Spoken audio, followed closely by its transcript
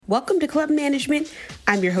Welcome to Club Management.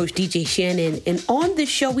 I'm your host, DJ Shannon, and on this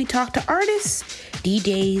show, we talk to artists,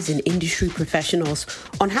 DJs, and industry professionals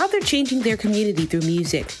on how they're changing their community through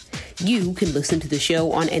music. You can listen to the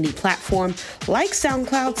show on any platform like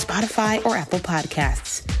SoundCloud, Spotify, or Apple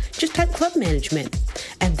Podcasts. Just type Club Management.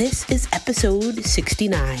 And this is episode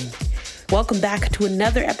 69. Welcome back to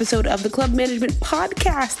another episode of the Club Management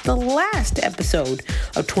Podcast, the last episode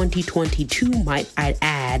of 2022, might I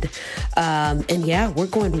add. And yeah, we're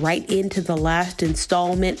going right into the last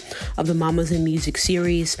installment of the Mamas in Music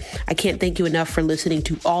series. I can't thank you enough for listening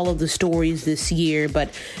to all of the stories this year, but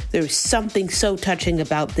there's something so touching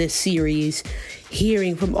about this series,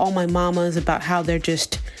 hearing from all my mamas about how they're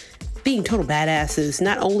just being total badasses,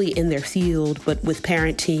 not only in their field, but with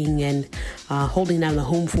parenting and holding down the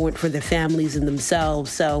home fort for their families and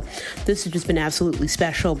themselves. So this has just been absolutely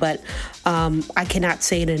special, but I cannot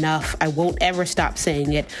say it enough. I won't ever stop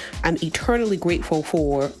saying it. I'm eternally grateful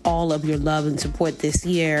for all of your love and support this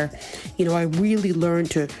year. You know, I really learned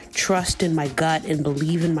to trust in my gut and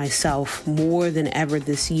believe in myself more than ever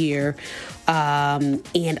this year. And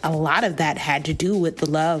a lot of that had to do with the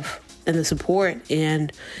love and the support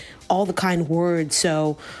and all the kind words.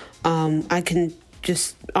 So I can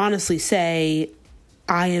just honestly say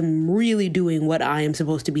I am really doing what I am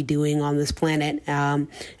supposed to be doing on this planet. And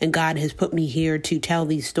God has put me here to tell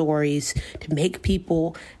these stories, to make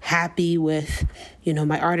people happy with, you know,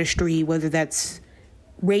 my artistry, whether that's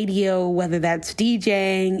radio, whether that's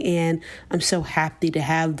DJing. And I'm so happy to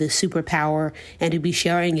have this superpower and to be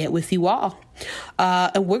sharing it with you all.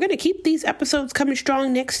 And we're going to keep these episodes coming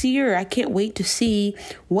strong next year. I can't wait to see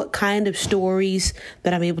what kind of stories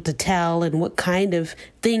that I'm able to tell and what kind of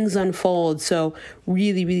things unfold. So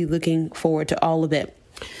really, really looking forward to all of it.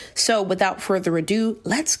 So without further ado,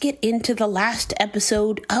 let's get into the last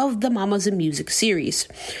episode of the Mamas in Music series.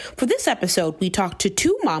 For this episode, we talked to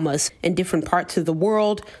two mamas in different parts of the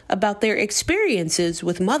world about their experiences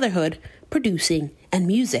with motherhood, producing, and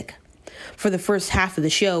music. For the first half of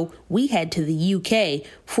the show, we head to the UK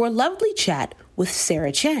for a lovely chat with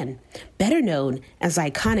Sarah Chen, better known as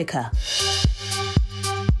Iconica.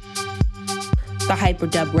 The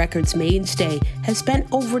Hyperdub Records mainstay has spent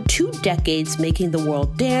over 2 decades making the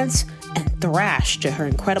world dance and thrash to her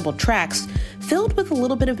incredible tracks filled with a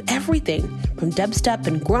little bit of everything from dubstep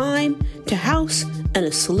and grime to house and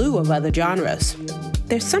a slew of other genres.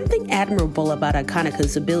 There's something admirable about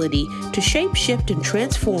Iconica's ability to shape-shift and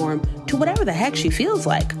transform to whatever the heck she feels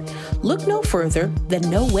like. Look no further than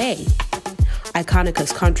No Way.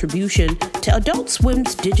 Iconica's contribution to Adult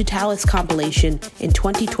Swim's Digitalis compilation in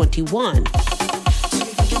 2021.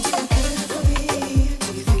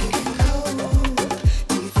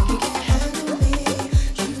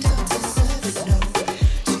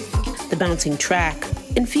 The bouncing track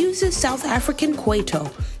infuses South African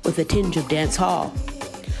Kwaito with a tinge of dance hall.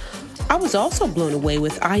 I was also blown away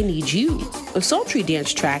with I Need You, a sultry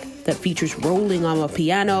dance track that features rolling on a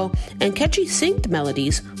piano and catchy synced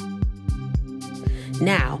melodies.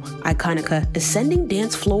 Now, Iconica is sending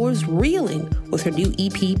dance floors reeling with her new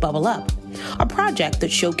EP, Bubble Up, a project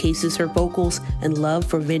that showcases her vocals and love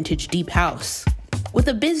for vintage deep house. With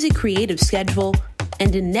a busy creative schedule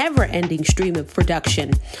and a never-ending stream of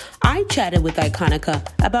production, I chatted with Iconica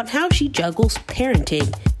about how she juggles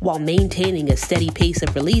parenting while maintaining a steady pace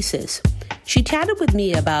of releases. She chatted with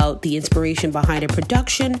me about the inspiration behind her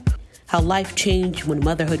production, how life changed when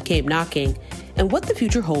motherhood came knocking, and what the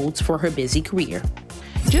future holds for her busy career.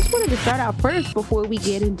 Just wanted to start out first before we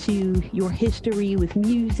get into your history with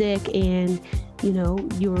music and, you know,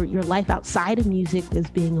 your life outside of music as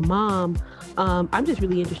being a mom. I'm just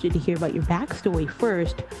really interested to hear about your backstory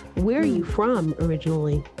first. Where are you from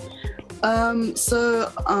originally? I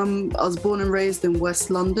was born and raised in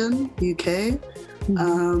West London, UK.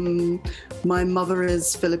 My mother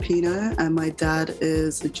is Filipino and my dad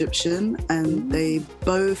is Egyptian, and they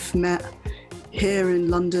both met here in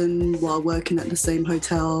London while working at the same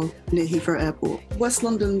hotel near Heathrow Airport. West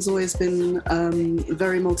London's always been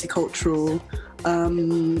very multicultural.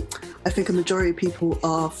 I think a majority of people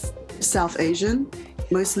are South Asian,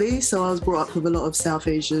 mostly. So I was brought up with a lot of South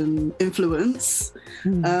Asian influence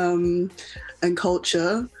and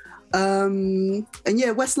culture. And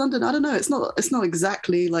yeah, West London, I don't know, it's not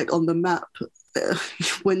exactly like on the map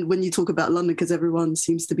when you talk about London, because everyone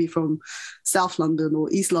seems to be from South London or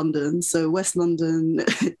East London. So West London,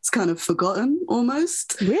 it's kind of forgotten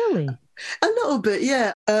almost. Really? A little bit,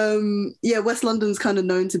 yeah. West London's kind of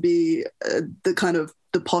known to be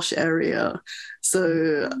the posh area.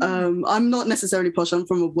 So I'm not necessarily posh. I'm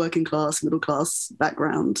from a working class, middle class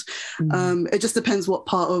background. It just depends what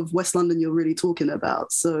part of West London you're really talking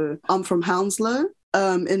about. So I'm from Hounslow.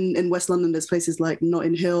 in West London, there's places like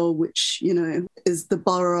Notting Hill, which, you know, is the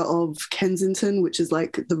borough of Kensington, which is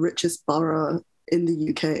like the richest borough in the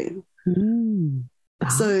UK. Mm.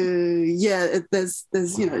 So yeah, there's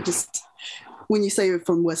you know, just when you say you're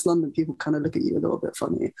from West London, people kind of look at you a little bit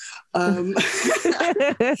funny. But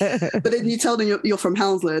then you tell them you're from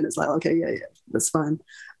Hounslow, and it's like, okay, yeah, that's fine.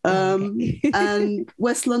 And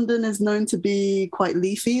West London is known to be quite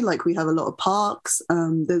leafy. Like, we have a lot of parks.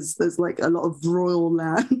 There's like a lot of royal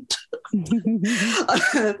land.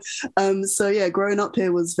 So yeah, growing up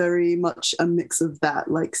here was very much a mix of that,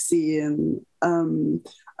 like seeing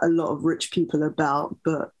a lot of rich people about,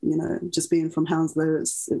 but, you know, just being from Hounslow,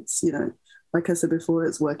 it's you know, like I said before,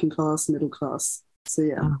 it's working class, middle class. So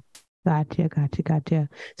yeah. Oh, gotcha.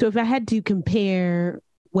 So if I had to compare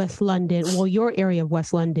West London, well, your area of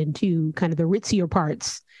West London to kind of the ritzier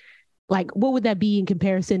parts, like what would that be in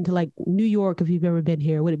comparison to like New York, if you've ever been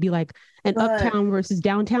here? Would it be like an uptown versus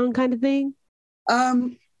downtown kind of thing? Yeah,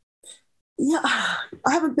 I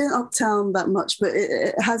haven't been uptown that much, but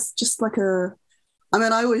it has just like I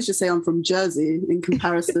mean, I always just say I'm from Jersey in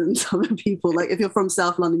comparison to other people. Like, if you're from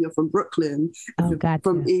South London, you're from Brooklyn. If you're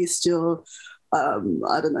from East, you're, I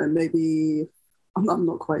don't know, maybe, I'm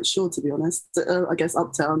not quite sure, to be honest. I guess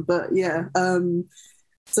uptown, but yeah.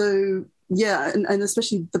 So yeah, and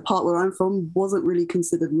especially the part where I'm from wasn't really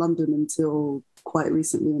considered London until quite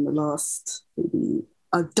recently, in the last maybe,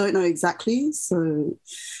 I don't know exactly. So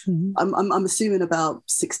I'm assuming about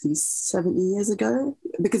 60, 70 years ago,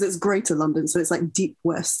 because it's Greater London. So it's like deep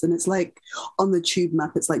west, and it's like on the tube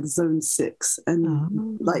map, it's like zone 6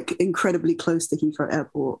 and like incredibly close to Heathrow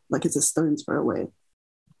Airport. Like, it's a stone's throw away.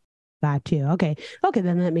 Got you. Okay.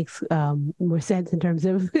 Then that makes more sense in terms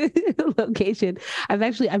of location.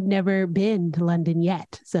 I've never been to London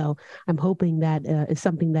yet, so I'm hoping that is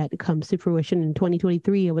something that comes to fruition in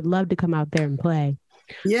 2023. I would love to come out there and play.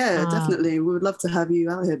 Yeah, definitely. We would love to have you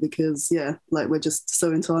out here, because yeah, like, we're just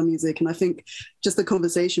so into our music, and I think just the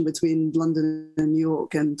conversation between London and New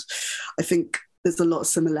York, and I think there's a lot of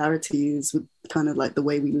similarities with kind of like the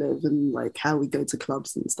way we live and like how we go to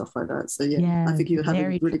clubs and stuff like that. So yeah, I think you would have a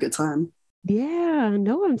really good time. Yeah,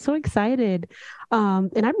 no, I'm so excited.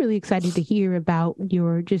 And I'm really excited to hear about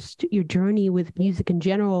your journey with music in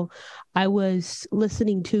general. I was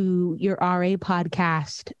listening to your RA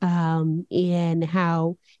podcast, and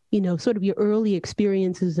how, you know, sort of your early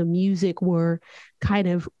experiences of music were kind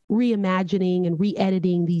of reimagining and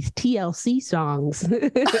re-editing these TLC songs.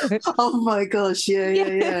 Oh my gosh, yeah.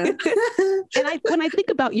 And when I think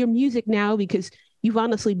about your music now, because you've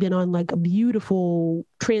honestly been on like a beautiful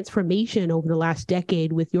transformation over the last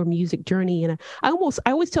decade with your music journey. And I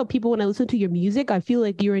always tell people, when I listen to your music, I feel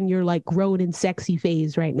like you're in your like grown and sexy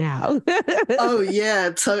phase right now. Oh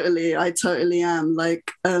yeah, totally. I totally am.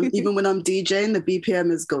 Like, even when I'm DJing, the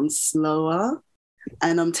BPM has gone slower,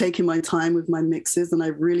 and I'm taking my time with my mixes, and I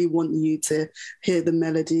really want you to hear the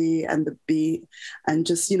melody and the beat, and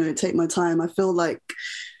just, you know, take my time. I feel like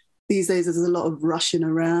these days there's a lot of rushing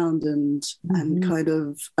around and kind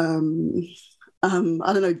of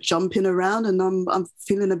I don't know, jumping around, and I'm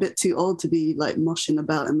feeling a bit too old to be like moshing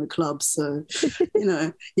about in the club. So, you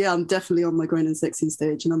know, yeah, I'm definitely on my grown and sexy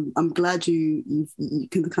stage, and I'm glad you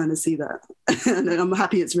can kind of see that, and I'm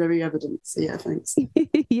happy it's very evident. So yeah, thanks.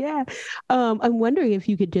 Yeah, I'm wondering if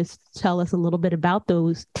you could just tell us a little bit about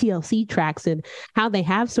those TLC tracks and how they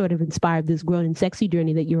have sort of inspired this grown and sexy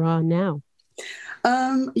journey that you're on now.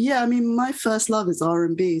 Yeah, I mean, my first love is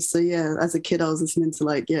R&B. So yeah, as a kid, I was listening to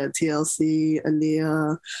like, TLC,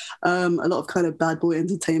 Aaliyah, a lot of kind of bad boy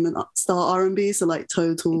entertainment style R&B. So like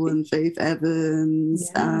Total and Faith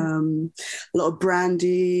Evans, a lot of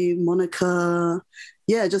Brandy, Monica.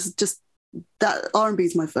 Yeah, just that R&B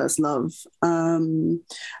is my first love.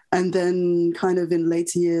 And then kind of in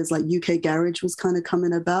later years, like UK garage was kind of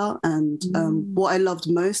coming about. And what I loved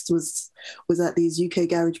most was that these UK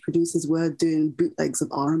garage producers were doing bootlegs of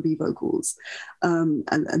R&B vocals. And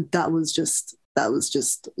that was just,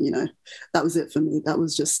 you know, that was it for me.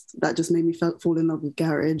 That just made me fall in love with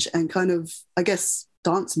garage and kind of, I guess,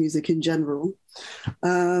 dance music in general.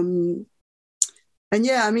 And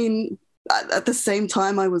yeah, I mean, at the same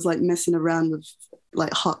time, I was like messing around with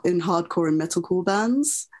like in hardcore and metalcore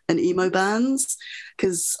bands and emo bands,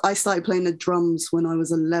 because I started playing the drums when I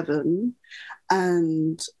was 11,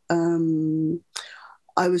 and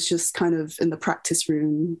I was just kind of in the practice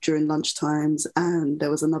room during lunch times, and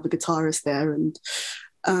there was another guitarist there, and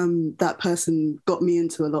that person got me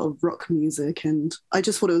into a lot of rock music, and I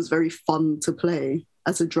just thought it was very fun to play.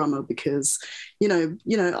 as a drummer because, R&B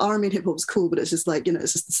and hip hop is cool, but it's just like,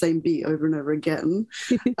 it's just the same beat over and over again.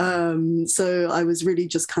 So I was really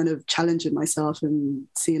just kind of challenging myself and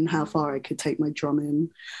seeing how far I could take my drumming.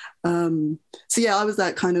 So yeah, I was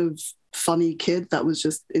that kind of funny kid that was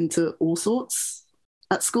just into all sorts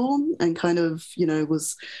at school and kind of,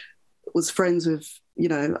 was friends with,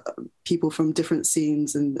 people from different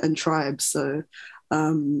scenes and tribes. So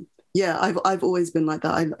yeah, I've always been like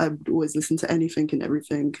that. I've always listened to anything and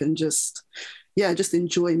everything and just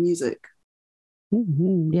enjoy music.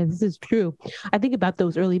 Mm-hmm. Yeah, this is true. I think about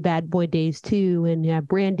those early Bad Boy days too. And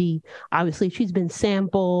Brandy, obviously, she's been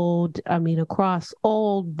sampled, across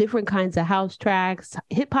all different kinds of house tracks,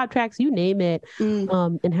 hip hop tracks, you name it.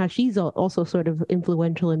 And how she's also sort of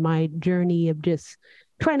influential in my journey of just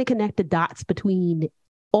trying to connect the dots between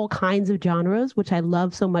all kinds of genres, which I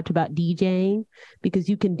love so much about DJing, because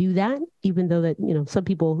you can do that, even though that, some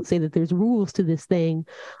people say that there's rules to this thing.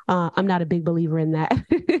 I'm not a big believer in that.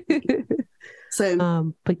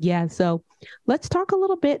 But yeah, so let's talk a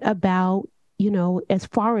little bit about, as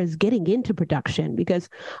far as getting into production, because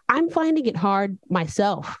I'm finding it hard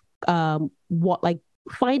myself, finding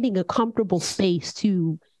a comfortable space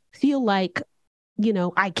to feel like,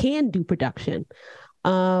 I can do production.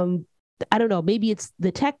 I don't know, maybe it's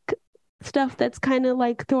the tech stuff that's kind of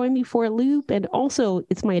like throwing me for a loop, and also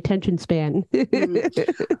it's my attention span.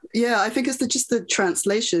 Yeah, I think it's just the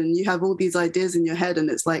translation. You have all these ideas in your head and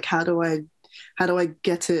it's like, how do I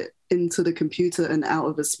get it into the computer and out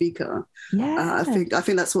of a speaker? Yeah. I think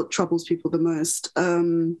that's what troubles people the most.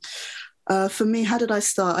 For me, how did I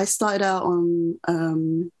start? I started out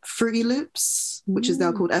on Fruity Loops, which is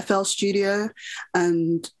now called FL Studio.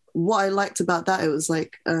 And what I liked about that, it was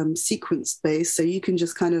like sequence based. So you can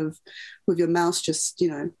just kind of, with your mouse, just,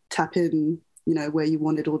 tap in, where you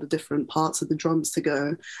wanted all the different parts of the drums to go.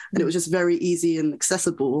 And it was just very easy and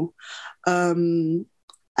accessible. And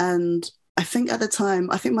I think at the time,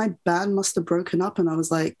 my band must have broken up and I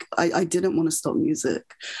was like, I didn't want to stop music.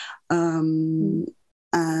 And,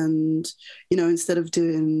 instead of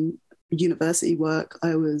doing university work,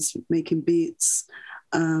 I was making beats.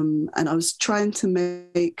 And I was trying to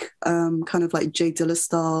make kind of like Jay Dilla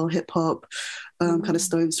style hip hop, kind of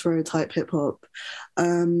Stones Throw type hip hop.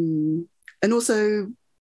 And also,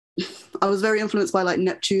 I was very influenced by like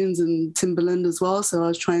Neptunes and Timbaland as well. So I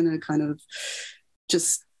was trying to kind of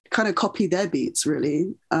just copy their beats,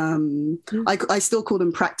 really. I still call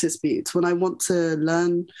them practice beats. When I want to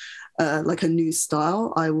learn like a new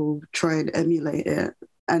style, I will try and emulate it.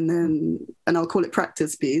 And I'll call it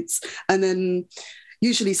practice beats. And then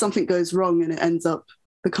usually something goes wrong and it ends up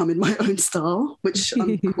becoming my own style, which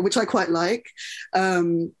I quite like.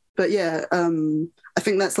 But yeah, I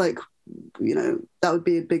think that's like, that would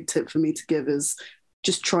be a big tip for me to give, is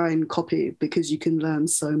just try and copy, because you can learn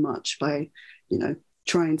so much by,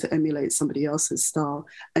 trying to emulate somebody else's style.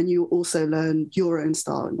 And you also learn your own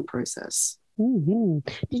style in the process. Mm-hmm.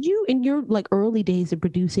 Did you, in your like early days of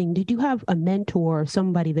producing, did you have a mentor or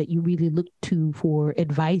somebody that you really looked to for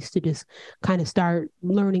advice to just kind of start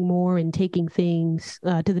learning more and taking things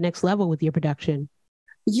to the next level with your production?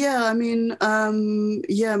 Yeah, I mean,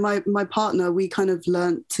 my partner, we kind of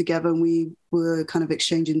learned together and we were kind of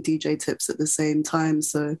exchanging DJ tips at the same time.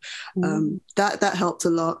 So that helped a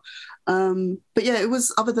lot. But yeah,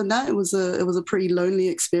 other than that, it was a pretty lonely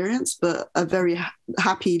experience, but a very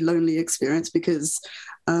happy, lonely experience, because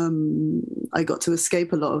I got to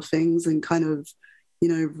escape a lot of things and kind of,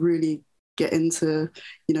 really get into,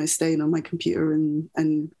 staying on my computer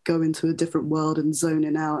and go into a different world and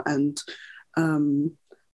zoning out. And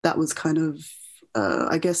that was kind of,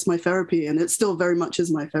 I guess, my therapy. And it still very much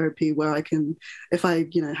is my therapy, where I can, if I,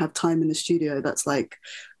 have time in the studio,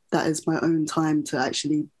 that is my own time to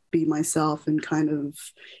actually be myself and kind of,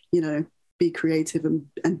 be creative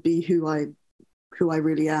and be who I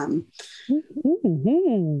really am.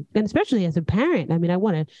 Mm-hmm. And especially as a parent, I mean,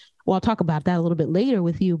 I'll talk about that a little bit later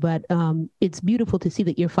with you, but it's beautiful to see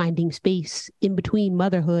that you're finding space in between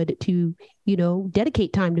motherhood to,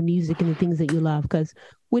 dedicate time to music and the things that you love. Because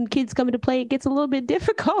when kids come into play, it gets a little bit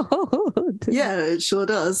difficult. Yeah, it sure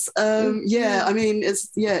does. Yeah, I mean, it's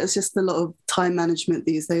just a lot of time management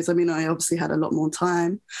these days. I mean, I obviously had a lot more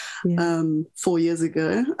time 4 years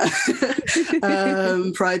ago,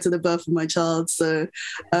 prior to the birth of my child. So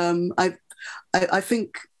I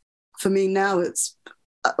think for me now, it's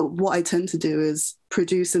what I tend to do is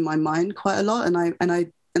produce in my mind quite a lot, and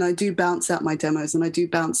I do bounce out my demos and I do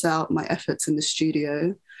bounce out my efforts in the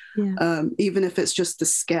studio. Yeah. Even if it's just a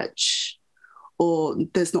sketch or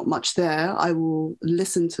there's not much there, I will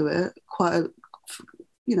listen to it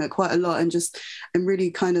quite a lot, and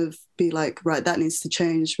really kind of be like, right, that needs to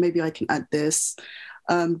change. Maybe I can add this,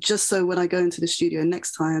 just so when I go into the studio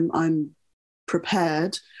next time, I'm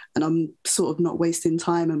prepared and I'm sort of not wasting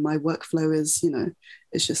time, and my workflow is,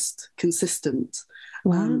 it's just consistent.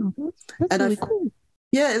 Wow, that's and really cool.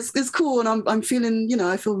 Yeah, it's cool, and I'm feeling,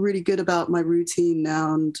 I feel really good about my routine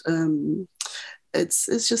now, and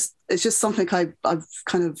it's just something I've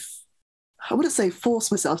kind of, I wouldn't say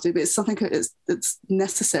force myself to, but it's something it's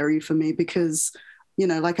necessary for me because,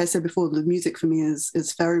 like I said before, the music for me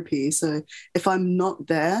is therapy. So if I'm not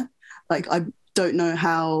there, like, I don't know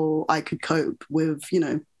how I could cope with,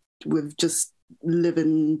 with just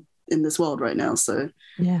living in this world right now. So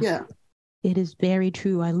yeah. It is very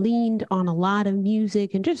true. I leaned on a lot of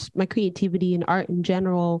music and just my creativity and art in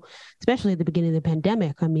general, especially at the beginning of the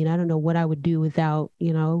pandemic. I mean, I don't know what I would do without,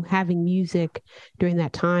 having music during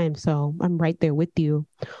that time. So I'm right there with you.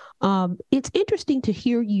 It's interesting to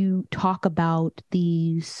hear you talk about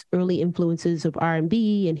these early influences of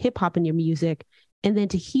R&B and hip hop in your music, and then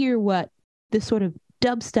to hear what this sort of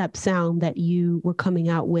dubstep sound that you were coming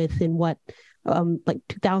out with in what, like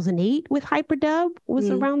 2008 with Hyperdub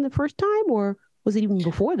was around the first time, or was it even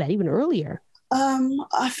before that, even earlier?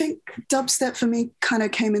 I think dubstep for me kind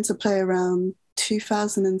of came into play around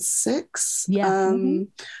 2006. And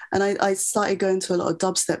I started going to a lot of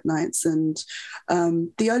dubstep nights, and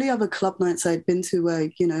the only other club nights I'd been to were,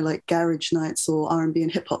 like garage nights or R&B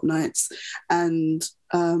and hip hop nights. And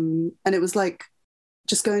it was like,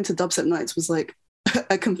 just going to dubstep nights was like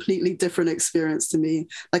a completely different experience to me.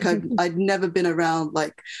 Like I'd never been around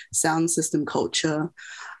like sound system culture.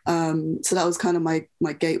 So that was kind of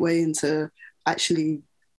my gateway into actually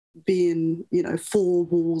being, four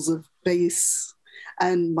walls of bass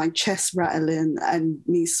and my chest rattling and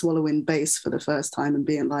me swallowing bass for the first time and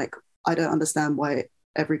being like, I don't understand why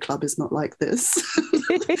every club is not like this.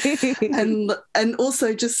 and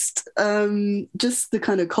also just the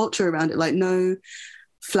kind of culture around it, like no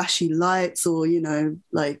flashy lights or,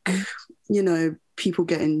 people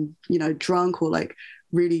getting, drunk or like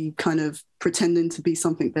really kind of pretending to be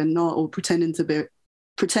something they're not, or pretending to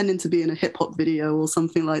be in a hip hop video or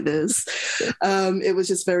something like this. It was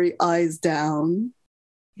just very eyes down.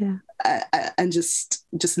 Yeah. And just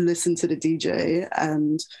listen to the DJ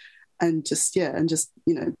and just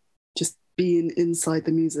being inside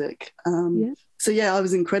the music. So yeah, I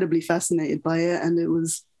was incredibly fascinated by it, and it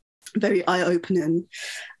was very eye-opening,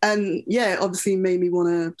 and yeah, obviously made me want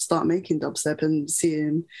to start making dubstep and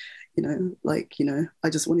seeing, I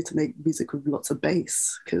just wanted to make music with lots of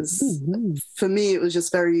bass because for me it was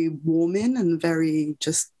just very warming and very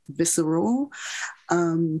just visceral.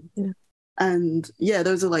 And yeah,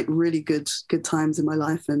 those are like really good times in my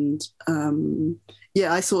life, and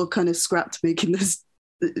I sort of kind of scrapped making this,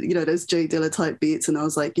 those Jay Dilla type beats, and I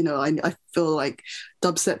was like, I feel like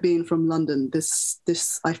dubstep being from London, this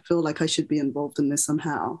I feel like I should be involved in this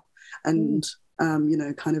somehow, and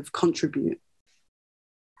kind of contribute.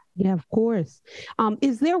 Yeah, of course.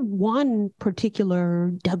 Is there one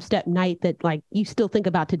particular dubstep night that like you still think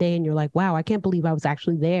about today and you're like, wow, I can't believe I was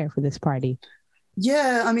actually there for this party?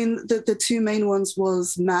 Yeah, I mean, the two main ones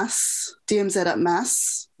was Mass, DMZ at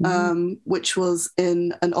Mass, which was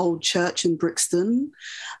in an old church in Brixton.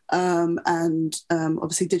 And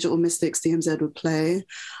obviously Digital Mystics, DMZ would play.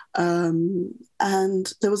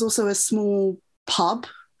 And there was also a small pub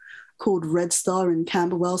called Red Star in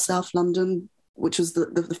Camberwell, South London, which was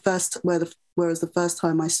the first, whereas the first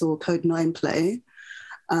time I saw Code 9 play.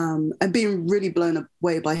 And being really blown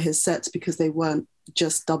away by his sets because they weren't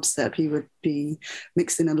just dubstep. He would be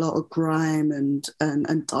mixing a lot of grime and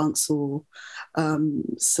dancehall.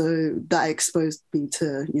 So that exposed me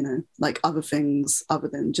to, like other things other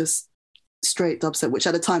than just straight dubstep, which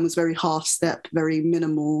at the time was very half step, very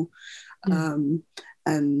minimal, and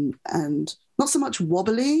not so much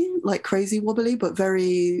wobbly, like crazy wobbly, but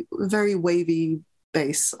very, very wavy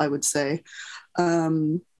bass, I would say.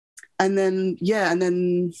 And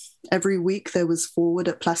then every week there was Forward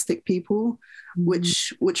at Plastic People,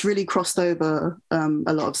 which really crossed over a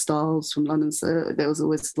lot of styles from London. So there was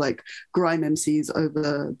always like grime MCs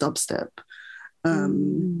over dubstep.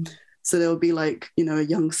 So there would be like, a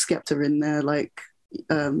young Skepta in there, like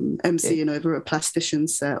MCing over a Plastician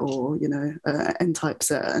set or, N-Type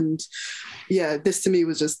set. And yeah, this to me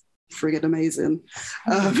was just friggin' amazing.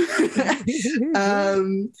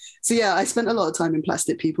 So yeah, I spent a lot of time in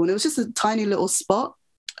Plastic People, and it was just a tiny little spot,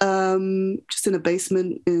 just in a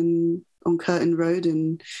basement on Curtin Road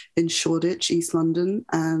in Shoreditch, East London,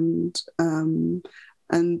 and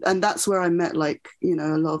that's where I met like a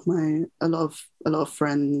lot of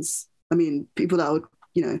friends. I mean, people that I would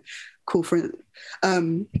cool friends,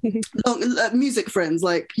 music friends,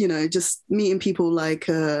 like, you know, just meeting people like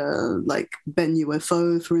Ben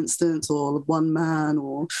UFO, for instance, or One Man,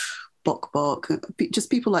 or Bok Bok, just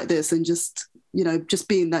people like this, and just, you know, just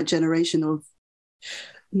being that generation of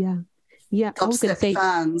dubstep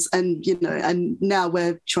fans. And, you know, and now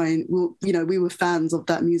we're trying, you know, we were fans of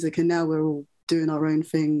that music, and now we're all doing our own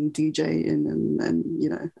thing, DJing and you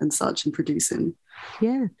know, and such, and producing.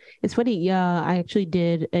 Yeah, it's funny. Yeah, I actually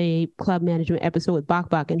did a club management episode with Bok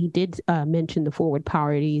Bok, and he did mention the Forward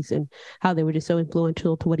parties and how they were just so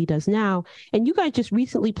influential to what he does now. And you guys just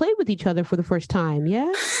recently played with each other for the first time,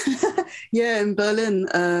 yeah? Yeah, in Berlin,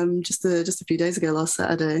 just a few days ago, last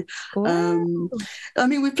Saturday. Wow. I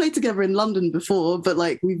mean, we've played together in London before, but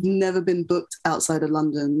like we've never been booked outside of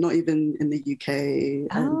London, not even in the UK,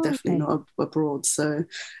 and definitely not abroad. So,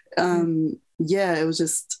 yeah,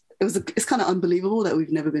 it's kind of unbelievable that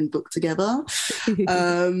we've never been booked together.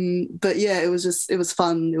 But yeah, it was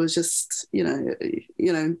fun. It was just, you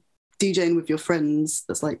know, DJing with your friends,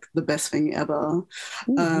 that's like the best thing ever.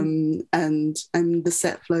 And the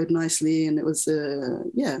set flowed nicely, and it was,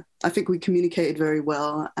 I think we communicated very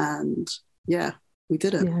well, and yeah, we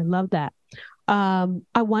did it. Yeah, I love that.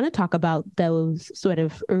 I want to talk about those sort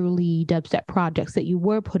of early dubstep projects that you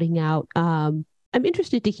were putting out. I'm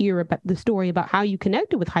interested to hear about the story about how you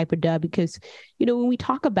connected with Hyperdub, because, you know, when we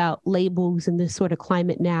talk about labels in this sort of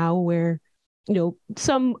climate now where, you know,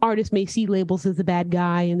 some artists may see labels as a bad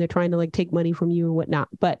guy and they're trying to like take money from you and whatnot.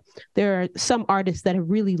 But there are some artists that have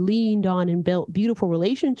really leaned on and built beautiful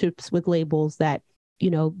relationships with labels that, you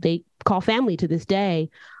know, they call family to this day.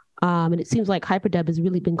 And it seems like Hyperdub has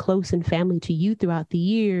really been close and family to you throughout the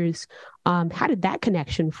years. How did that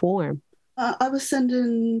connection form? I was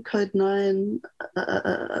sending Code 9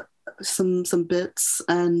 some bits,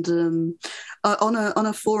 and on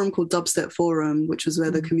a forum called Dubstep Forum, which was where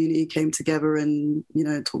the community came together and, you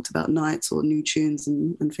know, talked about nights or new tunes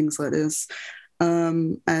and things like this.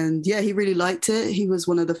 And yeah, he really liked it. He was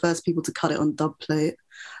one of the first people to cut it on Dubplate.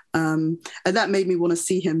 And that made me want to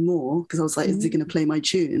see him more, because I was like, is he going to play my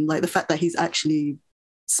tune? Like the fact that he's actually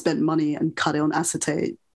spent money and cut it on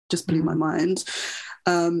acetate just blew my mind.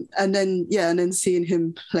 And then seeing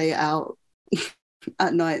him play it out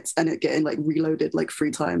at night and it getting like reloaded like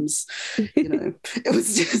 3 times, you know, it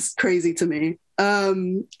was just crazy to me.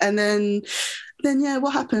 And then yeah,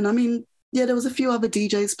 what happened? I mean, yeah, there was a few other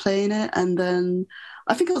DJs playing it, and then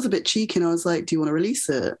I think I was a bit cheeky and I was like, do you want to release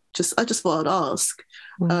it? I just thought I'd ask.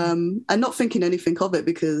 And not thinking anything of it,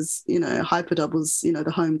 because, you know, Hyperdub was, you know,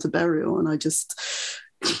 the home to Burial, and I just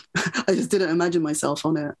didn't imagine myself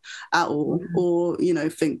on it at all, or, you know,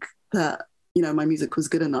 think that, you know, my music was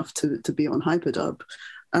good enough to be on Hyperdub.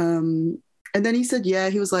 And then he said, yeah,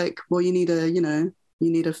 he was like, well, you need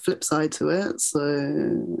a flip side to it, so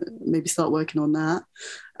maybe start working on that.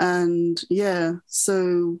 And yeah,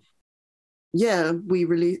 so yeah, we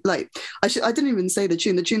really, like, I didn't even say the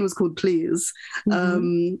tune was called Please.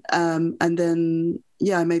 And then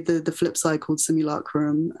yeah, I made the flip side called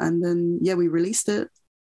Simulacrum, and then yeah, we released it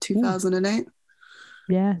 2008.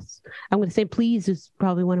 Yes. I'm going to say Please is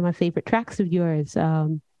probably one of my favorite tracks of yours.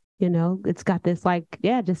 You know, it's got this like,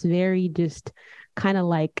 just very just kind of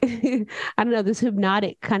like, I don't know, this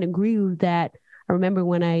hypnotic kind of groove that I remember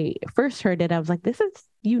when I first heard it, I was like, this is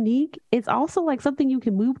unique. It's also like something you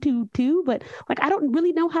can move to too, but like, I don't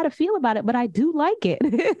really know how to feel about it, but I do like it.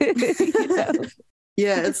 You know?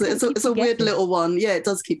 Yeah, it's a weird little one. Yeah, it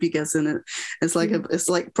does keep you guessing. It's like it's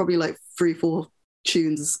like probably like 3-4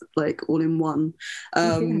 tunes like all in one,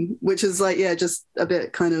 which is like, yeah, just a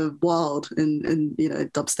bit kind of wild in you know,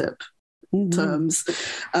 dubstep terms.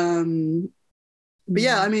 But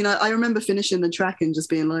yeah, I mean, I remember finishing the track and just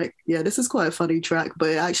being like, yeah, this is quite a funny track, but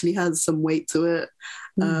it actually has some weight to it.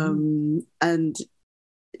 And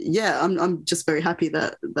yeah, I'm just very happy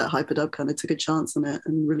that Hyperdub kind of took a chance on it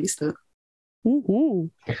and released it.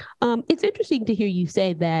 It's interesting to hear you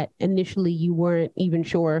say that initially you weren't even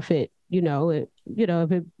sure if it,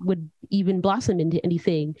 if it would even blossom into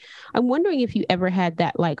anything. I'm wondering if you ever had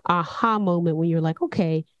that like aha moment when you're like,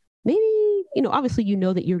 okay, maybe, obviously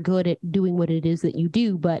that you're good at doing what it is that you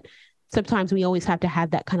do, but sometimes we always have to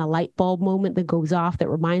have that kind of light bulb moment that goes off that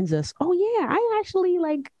reminds us, oh yeah, I actually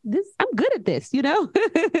like this. I'm good at this,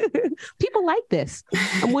 people like this.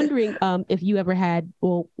 I'm wondering if you ever had,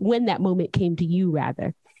 when that moment came to you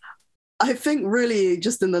rather. I think really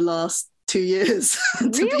just in the last 2 years,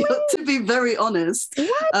 to be very honest.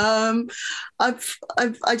 What?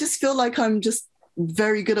 I just feel like I'm just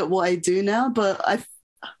very good at what I do now, but I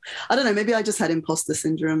don't know, maybe I just had imposter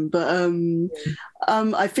syndrome, but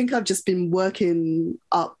I think I've just been working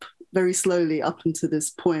up very slowly up until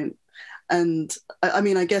this point. And I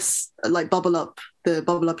mean, I guess like the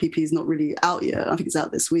Bubble Up EP is not really out yet. I think it's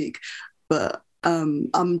out this week, but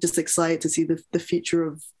I'm just excited to see the future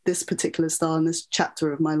of this particular style and this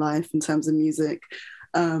chapter of my life in terms of music.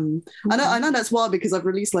 I know that's wild because I've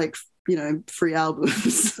released like, 3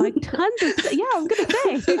 albums. Like tons of, yeah, I was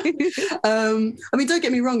gonna say. I mean, don't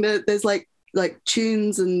get me wrong, there's like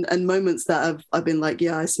tunes and moments that I've been like,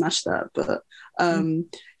 yeah, I smashed that. But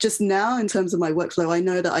just now in terms of my workflow, I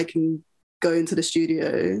know that I can go into the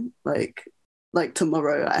studio like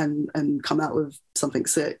tomorrow and come out with something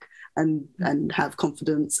sick and have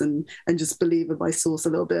confidence and just believe in my source a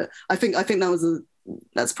little bit. I think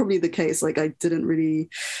that's probably the case. Like I didn't really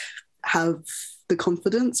have the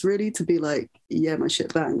confidence really to be like, yeah, my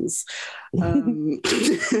shit bangs. But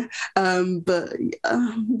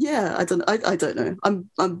yeah, I don't know. I'm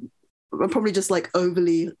probably just like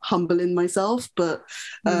overly humble in myself, but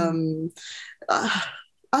I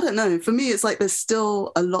don't know. For me, it's like there's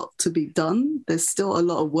still a lot to be done. There's still a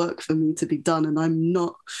lot of work for me to be done, and I'm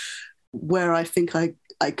not where I think I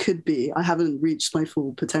could be. I haven't reached my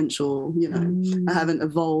full potential, I haven't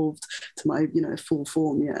evolved to my, full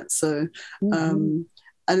form yet. So, and,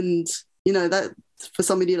 that for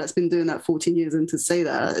somebody that's been doing that 14 years and to say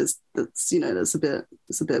that's a bit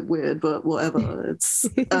weird, but whatever. It's,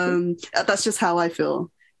 that's just how I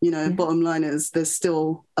feel, Bottom line is there's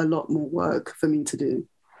still a lot more work for me to do.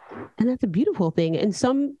 And that's a beautiful thing. In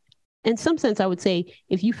some sense, I would say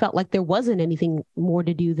if you felt like there wasn't anything more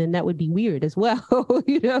to do, then that would be weird as well.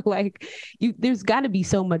 There's got to be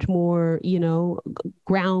so much more,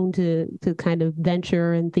 ground to kind of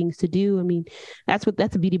venture and things to do. I mean, that's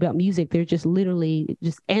the beauty about music. There's just literally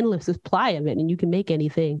just endless supply of it, and you can make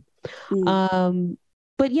anything.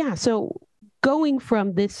 But yeah, so going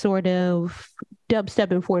from this sort of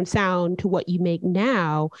dubstep informed sound to what you make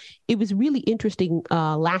now, it was really interesting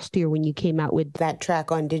last year when you came out with that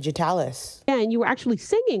track on Digitalis. Yeah, and you were actually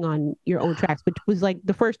singing on your own tracks, which was like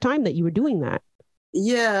the first time that you were doing that.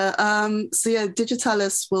 Yeah.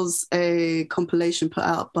 Digitalis was a compilation put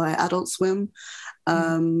out by Adult Swim.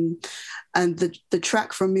 And the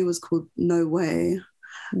track from me was called No Way.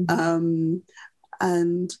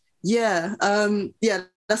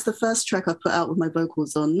 That's the first track I put out with my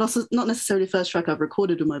vocals on. Not necessarily the first track I've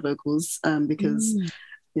recorded with my vocals, because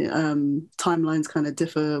timelines kind of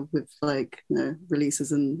differ with like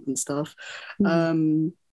releases and stuff. But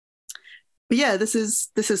yeah, this is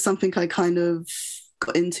something I kind of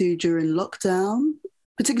got into during lockdown,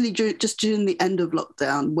 particularly during the end of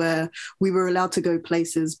lockdown, where we were allowed to go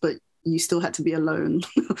places, but you still had to be alone,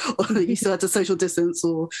 or you still had to social distance,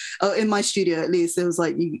 or in my studio at least, it was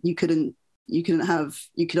like you could only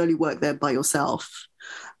work there by yourself.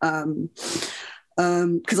 Because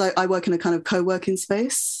I work in a kind of co-working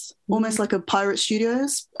space, almost like a pirate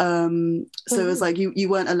studios. So it was like you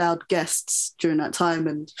weren't allowed guests during that time.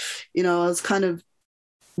 And, I was kind of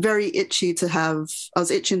very itching to have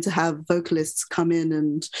vocalists come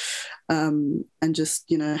in and just,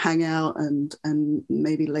 hang out and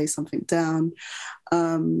maybe lay something down.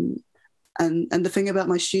 And the thing about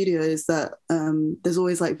my studio is that there's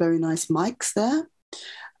always like very nice mics there.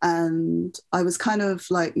 And I was kind of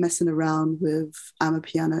like messing around with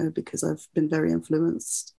Amapiano because I've been very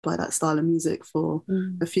influenced by that style of music for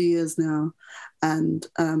a few years now. And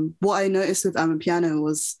what I noticed with Amapiano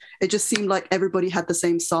was it just seemed like everybody had the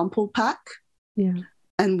same sample pack. Yeah.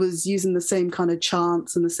 And was using the same kind of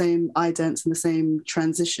chants and the same idents and the same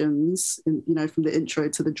transitions, from the intro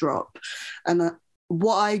to the drop. And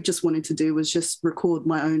what I just wanted to do was just record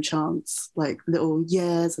my own chants, like little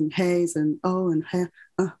yeahs and heys and oh and hey,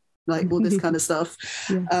 like all this kind of stuff.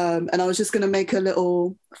 Yeah. And I was just going to make a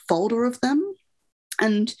little folder of them.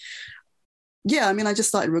 And yeah, I mean, I just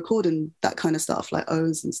started recording that kind of stuff, like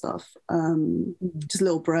O's and stuff, just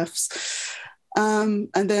little breaths. And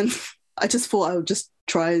then I just thought I would just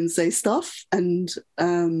try and say stuff. And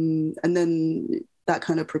then that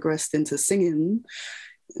kind of progressed into singing,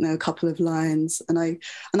 a couple of lines, and I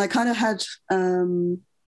kind of had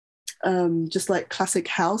just like classic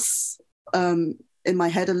house in my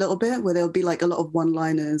head a little bit, where there'll be like a lot of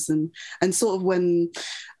one-liners and sort of when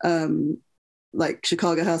like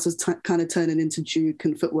Chicago House was kind of turning into Juke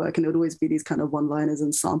and Footwork, and it would always be these kind of one-liners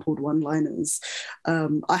and sampled one-liners.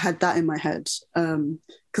 I had that in my head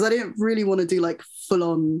because I didn't really want to do like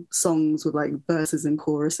full-on songs with like verses and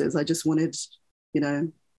choruses. I just wanted,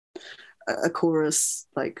 a chorus,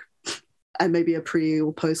 like, and maybe a pre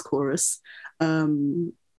or post chorus,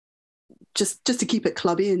 just to keep it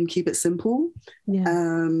clubby and keep it simple.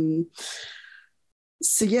 Yeah.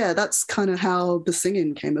 So yeah, that's kind of how the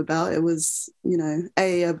singing came about. It was,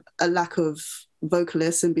 a lack of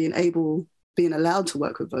vocalists and being allowed to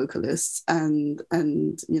work with vocalists, and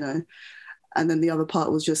you know, and then the other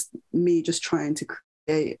part was just me just trying to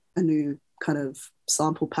create a new kind of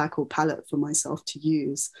sample pack or palette for myself to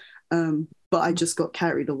use. But I just got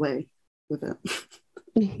carried away with it.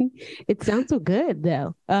 It sounds so good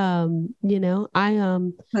though. You know,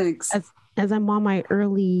 Thanks. As I'm on my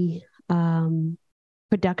early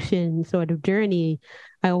production sort of journey,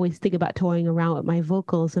 I always think about toying around with my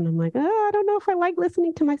vocals, and I'm like, oh, I don't know if I like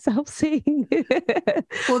listening to myself sing.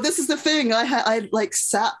 Well, this is the thing. I like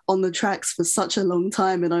sat on the tracks for such a long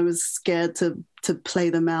time, and I was scared to play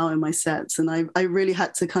them out in my sets, and I really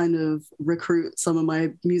had to kind of recruit some of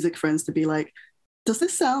my music friends to be like, does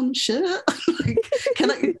this sound shit?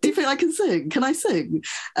 Like, do you think I can sing? Can I sing?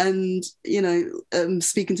 And, you know,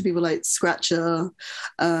 speaking to people like Scratcher,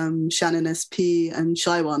 Shannon SP and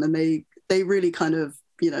Shy One, and they really kind of,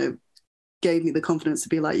 you know, gave me the confidence to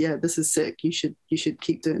be like, yeah, this is sick. You should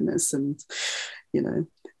keep doing this. And, you know,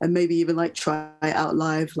 and maybe even like try it out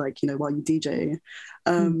live, like, you know, while you DJ.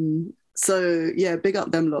 So yeah, big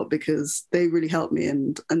up them lot, because they really helped me,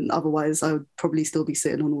 and otherwise I would probably still be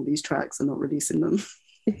sitting on all these tracks and not releasing them.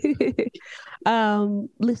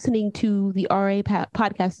 Listening to the RA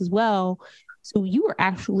podcast as well. So you were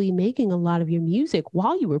actually making a lot of your music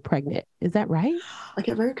while you were pregnant. Is that right? I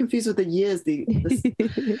get very confused with the years,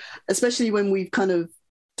 especially when we've kind of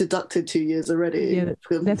deducted 2 years already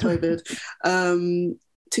from COVID.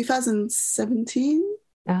 2017.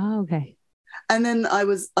 Oh, okay. And then I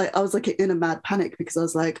was like in a mad panic, because I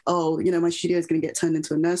was like, oh, you know, my studio is going to get turned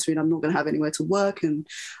into a nursery and I'm not going to have anywhere to work. And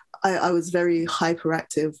I was very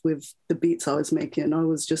hyperactive with the beats I was making. I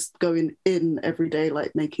was just going in every day,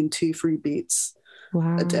 like making 2-3 beats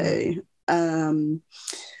a day. And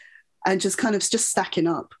just kind of just stacking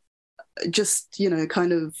up, just, you know,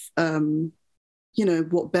 kind of, you know,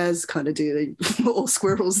 what bears kind of do, or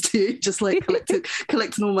squirrels do, just like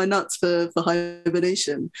collecting all my nuts for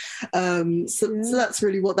hibernation. So that's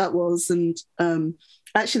really what that was. And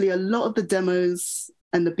actually a lot of the demos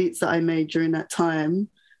and the beats that I made during that time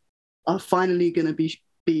are finally going to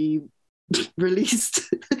be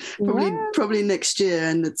released probably next year.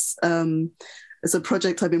 And it's a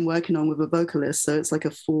project I've been working on with a vocalist. So it's like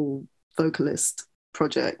a full vocalist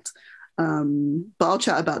project. But I'll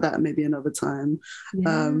chat about that maybe another time.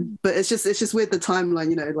 But it's just with the timeline,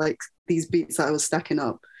 you know, like these beats that I was stacking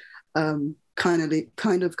up, kind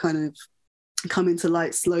of coming to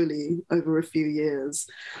light slowly over a few years.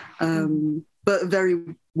 But very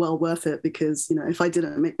well worth it, because, you know, if I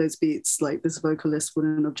didn't make those beats, like this vocalist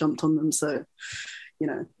wouldn't have jumped on them. So, you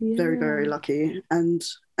know, very, very lucky. And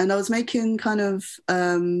I was making kind of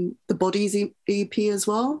the Bodies EP as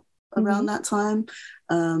well around that time.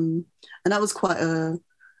 And that was quite a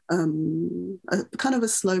kind of a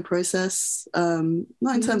slow process,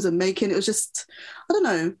 not in terms of making it. It was just, I don't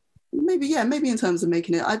know, maybe in terms of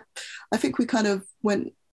making it. I think we kind of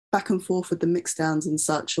went back and forth with the mix downs and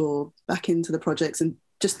such, or back into the projects and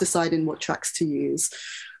just deciding what tracks to use.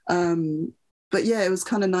 But yeah, it was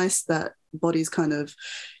kind of nice that Bodies kind of,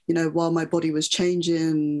 you know, while my body was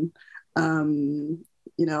changing,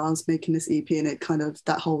 you know, I was making this EP, and it kind of,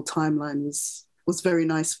 that whole timeline was very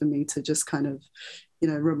nice for me to just kind of, you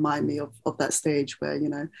know, remind me of that stage where, you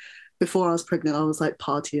know, before I was pregnant, I was like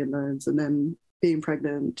partying loads, and then being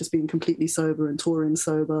pregnant, just being completely sober and touring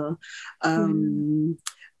sober.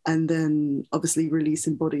 And then obviously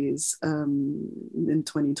releasing Bodies in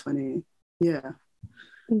 2020. Yeah.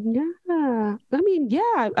 Yeah. I mean,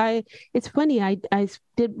 yeah, it's funny. I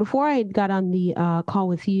did, before I got on the call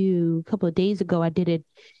with you a couple of days ago, I did an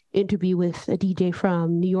interview with a DJ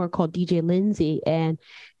from New York called DJ Lindsay, and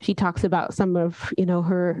she talks about some of, you know,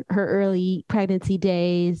 her early pregnancy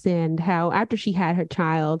days, and how after she had her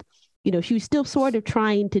child, you know, she was still sort of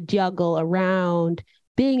trying to juggle around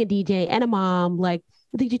being a DJ and a mom. Like,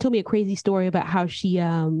 I think she told me a crazy story about how she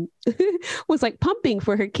was like pumping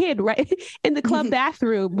for her kid right in the club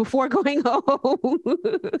bathroom before going home.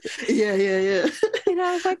 Yeah. And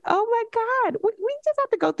I was like, oh my God, we just have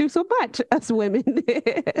to go through so much as women.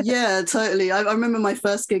 Yeah, totally. I remember my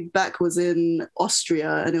first gig back was in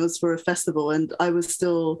Austria, and it was for a festival, and I was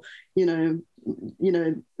still,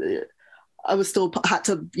 I was still had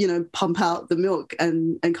to, you know, pump out the milk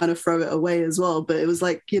and kind of throw it away as well. But it was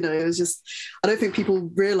like, you know, it was just, I don't think people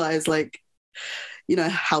realize, like, you know,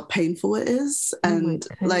 how painful it is, and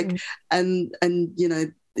and you know,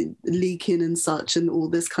 leaking and such and all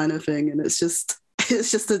this kind of thing. And it's just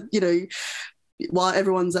a, you know, while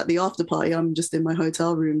everyone's at the after party, I'm just in my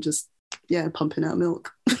hotel room, just pumping out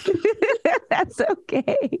milk. That's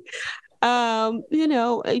okay.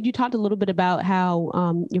 You talked a little bit about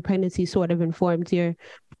how your pregnancy sort of informed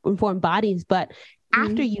bodies, but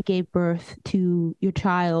after you gave birth to your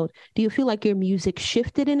child, do you feel like your music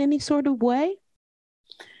shifted in any sort of way?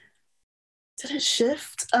 Did it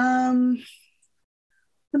shift? I'm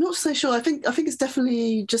not so sure. I think it's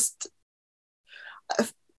definitely just.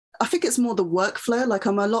 I think it's more the workflow. Like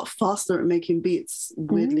I'm a lot faster at making beats,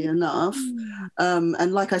 weirdly enough.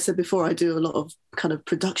 And like I said before, I do a lot of kind of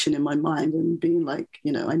production in my mind and being like,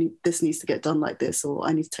 this needs to get done like this, or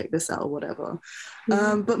I need to take this out or whatever.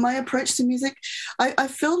 But my approach to music, I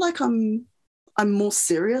feel like I'm more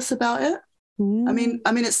serious about it. I mean,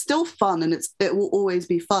 it's still fun and it will always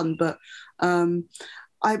be fun, but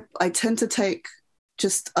I tend to take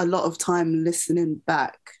just a lot of time listening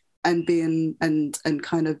back and being and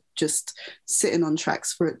kind of just sitting on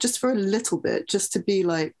tracks for a little bit, just to be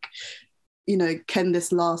like, can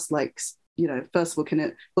this last, like, first of all,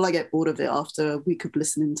 will I get bored of it after a week of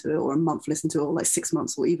listening to it, or a month listening to it, or like 6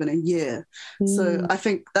 months, or even a year? So I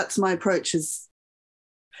think that's my approach.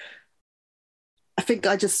 I think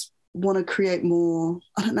I just want to create more,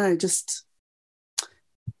 I don't know, just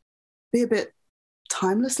be a bit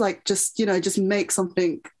timeless, like just make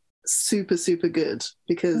something super, super good,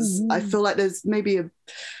 because I feel like there's maybe a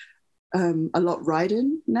lot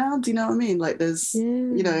riding now. Do you know what I mean? Like there's,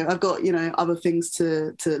 I've got, other things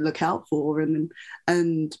to look out for, and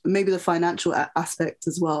maybe the financial aspect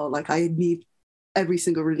as well. Like I need every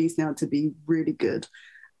single release now to be really good.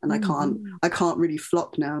 And I can't really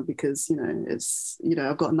flop now, because, it's,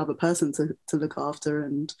 I've got another person to look after,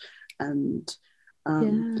 and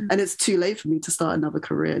it's too late for me to start another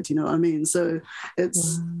career. Do you know what I mean? So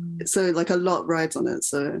so like a lot rides on it.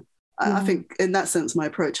 So I think in that sense, my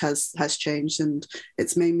approach has changed, and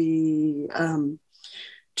it's made me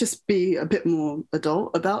just be a bit more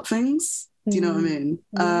adult about things. Do you know what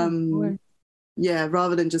I mean?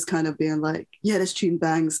 Rather than just kind of being like, this tune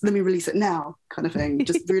bangs, let me release it now, kind of thing.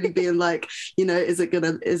 Just really being like, is it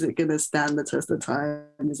gonna stand the test of time?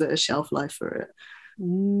 Is it a shelf life for it?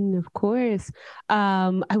 Of course.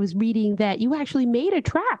 I was reading that you actually made a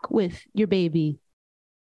track with your baby.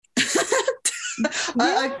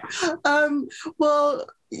 I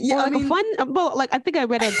think I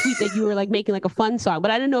read a tweet that you were like making like a fun song, but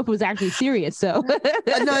I didn't know if it was actually serious. So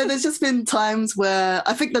no, there's just been times where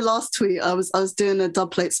I think the last tweet I was doing a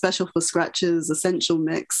dub plate special for Scratch's Essential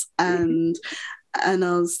Mix, and I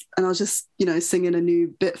was just singing a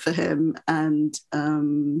new bit for him, and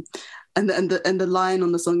the line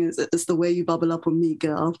on the song is, "It's the way you bubble up on me,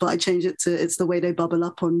 girl," but I changed it to, "It's the way they bubble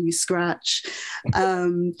up on you, Scratch."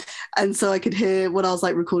 And so I could hear, when I was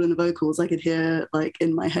like recording the vocals, I could hear like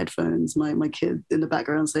in my headphones my kid in the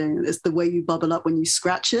background saying, "It's the way you bubble up when you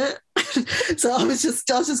scratch it." So I was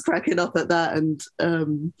just cracking up at that, and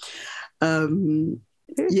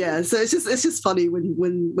so it's just funny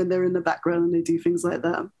when they're in the background and they do things like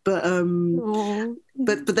that. But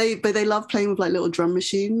they love playing with like little drum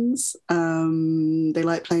machines. They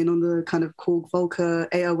like playing on the kind of Korg Volca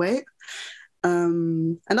 808,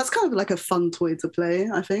 and that's kind of like a fun toy to play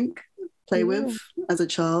with as a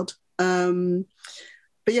child. But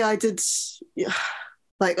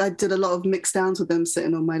I did a lot of mix downs with them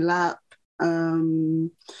sitting on my lap. And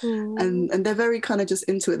they're very kind of just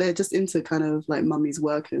into it. They're just into kind of like mummy's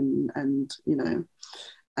work, and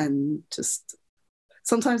just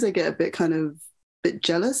sometimes they get a bit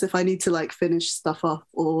jealous if I need to like finish stuff up,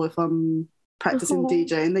 or if I'm practicing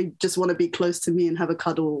DJ and they just want to be close to me and have a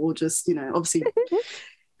cuddle, or just obviously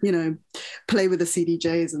play with the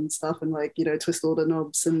CDJs and stuff, and like twist all the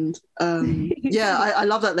knobs, and I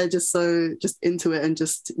love that they're just into it, and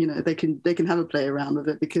just they can have a play around with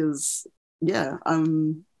it, because I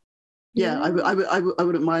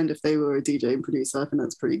wouldn't mind if they were a DJ and producer. I think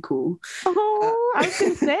that's pretty cool. I was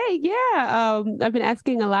gonna say, I've been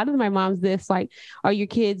asking a lot of my moms this, like, are your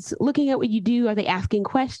kids looking at what you do? Are they asking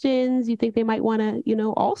questions? You think they might want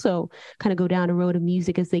to, also kind of go down the road of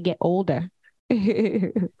music as they get older?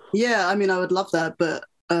 Yeah, I mean, I would love that, but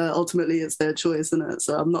ultimately it's their choice, isn't it?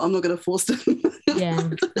 So I'm not going to force them. Yeah,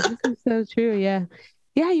 this is so true.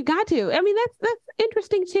 Yeah, you got to. I mean, that's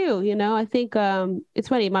interesting too. I think it's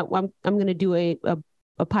funny. I'm going to do a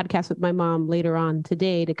podcast with my mom later on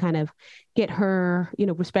today to kind of get her,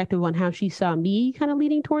 perspective on how she saw me kind of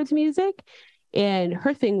leading towards music. And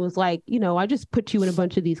her thing was like, I just put you in a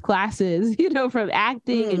bunch of these classes, from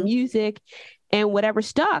acting and music, and whatever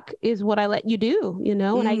stuck is what I let you do,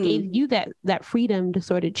 and I gave you that freedom to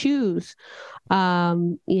sort of choose.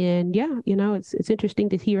 It's interesting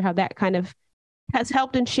to hear how that kind of has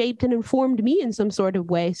helped and shaped and informed me in some sort of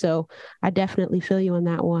way. So I definitely feel you on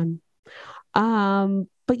that one.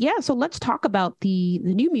 But But yeah, so let's talk about the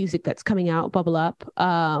new music that's coming out, Bubble Up.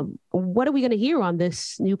 What are we going to hear on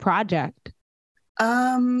this new project?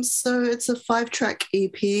 So it's a 5-track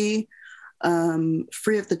EP. 3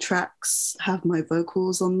 of the tracks have my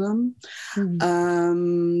vocals on them.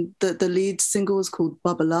 The lead single is called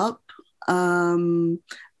Bubble Up. And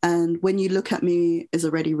When You Look at Me is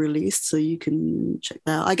already released, so you can check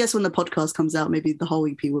that out. I guess when the podcast comes out, maybe the whole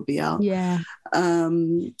EP will be out. Yeah.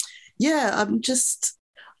 Yeah, I'm just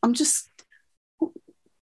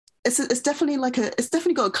it's definitely it's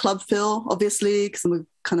definitely got a club feel, obviously, because I'm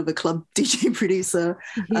kind of a club DJ producer,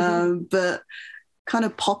 but kind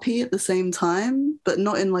of poppy at the same time, but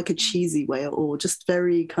not in like a cheesy way at all. Just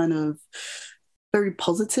very very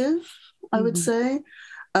positive, I would say.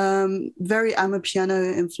 Very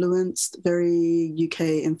Amapiano influenced, very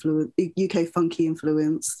UK funky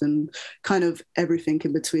influenced, and kind of everything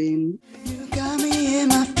in between. You got me in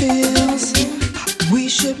my feels. We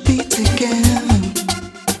should be together.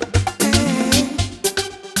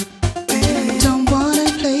 Don't wanna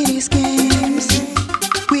play these games.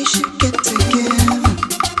 We should get together.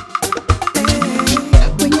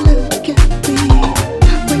 When you look at me,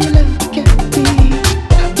 when you look at me,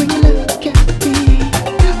 when you look at me,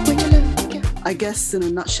 when you look at me. I guess in a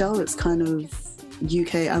nutshell, it's kind of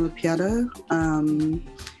UK Amapiano.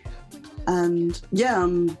 And yeah,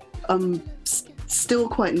 I'm still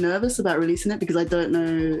quite nervous about releasing it because I don't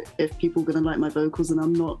know if people are going to like my vocals, and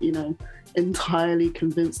I'm not, entirely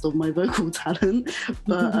convinced of my vocal talent.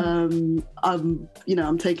 But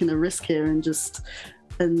I'm taking a risk here and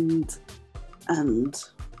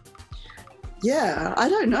yeah, I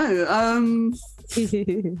don't know.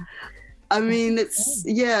 I mean, it's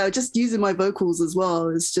just using my vocals as well.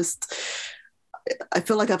 It's just, I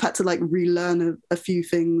feel like I've had to relearn a few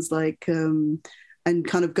things, and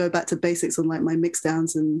kind of go back to basics on my mix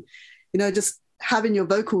downs, and just having your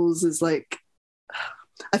vocals is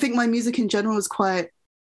I think my music in general is quite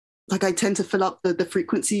I tend to fill up the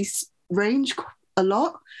frequency range a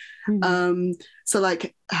lot. So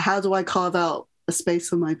how do I carve out a space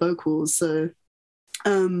for my vocals? So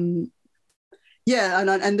and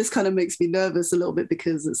this kind of makes me nervous a little bit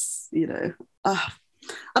because it's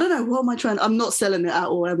I don't know, what am I trying? I'm not selling it at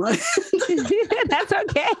all, am I? That's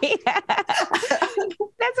okay.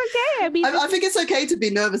 That's okay. I mean, I think it's okay to be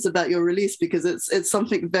nervous about your release because it's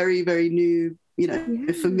something very, very new,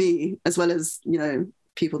 for me, as well as,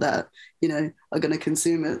 people that, are going to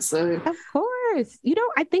consume it. So of course,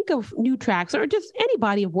 I think of new tracks or just any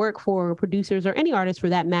body of work for producers or any artist for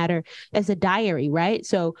that matter as a diary, right?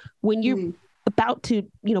 So when you're about to,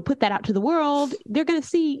 put that out to the world, they're going to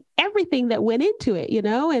see everything that went into it,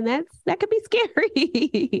 and that could be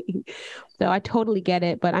scary. So I totally get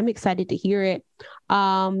it, but I'm excited to hear it.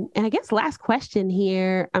 And I guess last question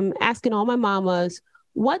here, I'm asking all my mamas,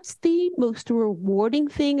 what's the most rewarding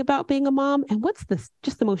thing about being a mom? And what's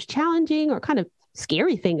just the most challenging or kind of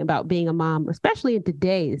scary thing about being a mom, especially in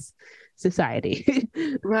today's society?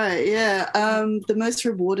 Right. Yeah. The most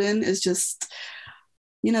rewarding is just,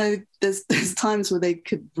 there's times where they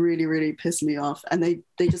could really, really piss me off, and they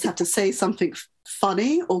just have to say something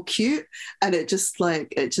funny or cute, and it just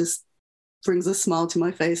brings a smile to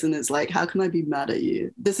my face, and it's how can I be mad at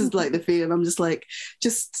you? This is the feeling. I'm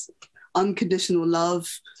just unconditional love,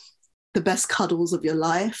 the best cuddles of your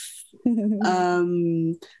life,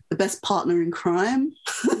 the best partner in crime.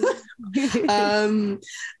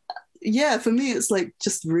 Yeah, for me, it's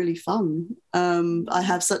just really fun. I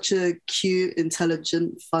have such a cute,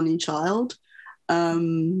 intelligent, funny child.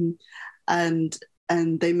 And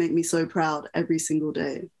they make me so proud every single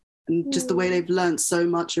day. And just the way they've learned so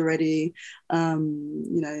much already,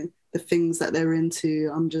 the things that they're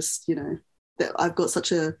into, I'm just, I've got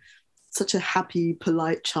such a happy,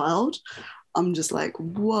 polite child. I'm just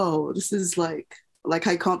whoa, this is I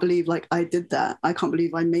can't believe I did that. I can't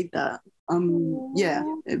believe I made that. Yeah,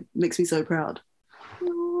 it makes me so proud.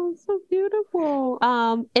 Oh, so beautiful.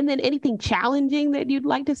 And then anything challenging that you'd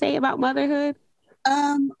like to say about motherhood?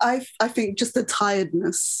 I think just the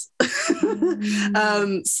tiredness.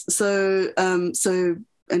 So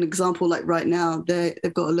an example, right now,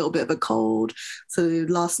 they've got a little bit of a cold. So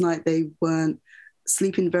last night they weren't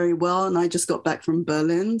sleeping very well, and I just got back from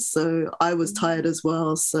Berlin, so I was tired as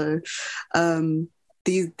well. So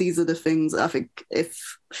these are the things I think.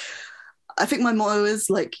 I think my motto is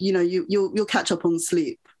you'll catch up on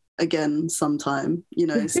sleep again sometime.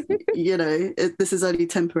 This is only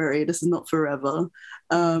temporary. This is not forever.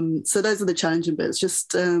 So those are the challenging bits.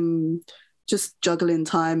 Just juggling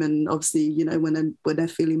time, and obviously when they're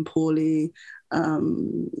feeling poorly,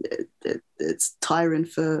 it's tiring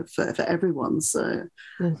for everyone. So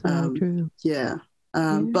that's true. Yeah.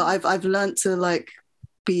 But I've learned to like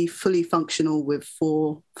be fully functional with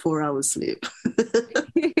 4 hours sleep.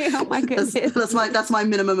 Oh my goodness. That's my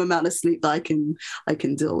minimum amount of sleep that I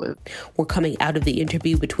can deal with. We're coming out of the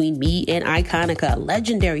interview between me and Iconica.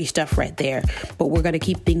 Legendary stuff right there. But we're going to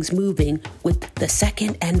keep things moving with the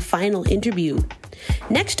second and final interview.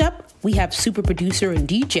 Next up, we have super producer and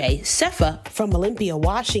DJ Sefa from Olympia,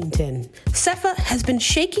 Washington. Sefa has been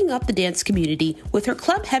shaking up the dance community with her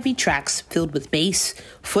club-heavy tracks filled with bass,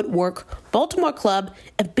 footwork, Baltimore club,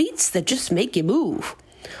 and beats that just make you move.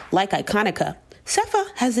 Like Iconica, Sefa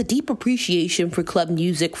has a deep appreciation for club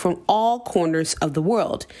music from all corners of the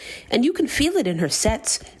world, and you can feel it in her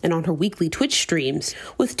sets and on her weekly Twitch streams.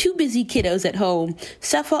 With two busy kiddos at home,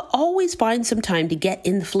 Sefa always finds some time to get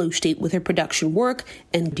in the flow state with her production work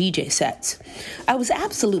and DJ sets. I was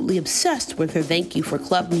absolutely obsessed with her Thank You for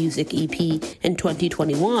Club Music EP in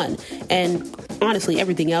 2021, and honestly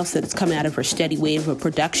everything else that has come out of her steady wave of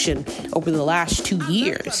production over the last 2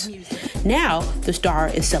 years. Now, the star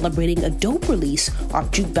is celebrating a dope release off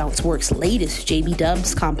Jukebounce Works' latest JB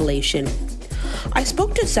Dubs compilation. I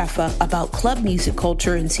spoke to Sefa about club music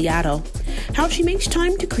culture in Seattle, how she makes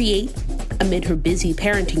time to create amid her busy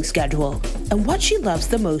parenting schedule, and what she loves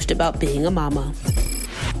the most about being a mama.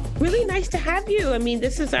 Really nice to have you. I mean,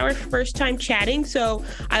 this is our first time chatting, so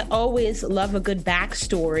I always love a good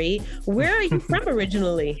backstory. Where are you from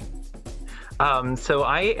originally? So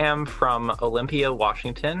I am from Olympia,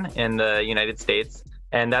 Washington in the United States,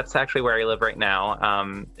 and that's actually where I live right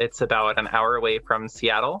now. It's about an hour away from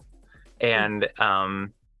Seattle, and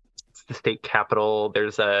it's the state capital.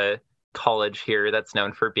 There's a college here that's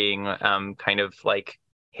known for being kind of like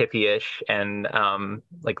hippie-ish and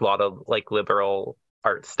like a lot of like liberal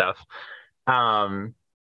art stuff. Yeah,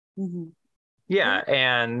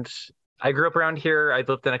 and I grew up around here. I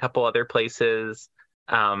lived in a couple other places,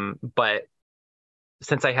 but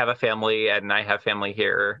since I have a family and I have family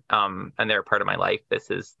here, and they're a part of my life, this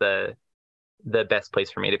is the best place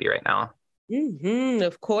for me to be right now.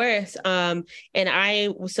 Of course. And I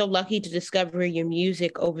was so lucky to discover your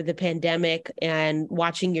music over the pandemic and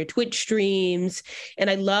watching your Twitch streams. And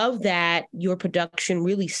I love that your production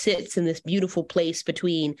really sits in this beautiful place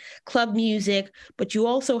between club music, but you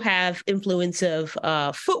also have influence of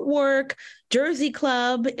footwork, Jersey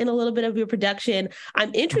Club in a little bit of your production.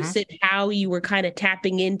 I'm interested how you were kind of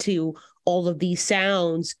tapping into all of these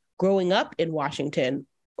sounds growing up in Washington,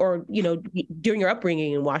 or, you know, during your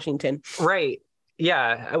upbringing in Washington. Right.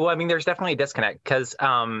 Yeah. Well, I mean, there's definitely a disconnect because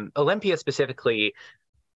Olympia specifically,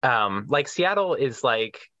 like Seattle is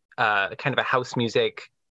like kind of a house music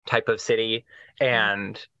type of city.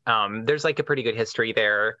 And there's like a pretty good history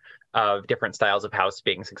there of different styles of house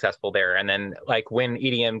being successful there. And then like when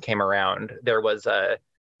EDM came around, there was an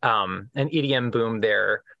EDM boom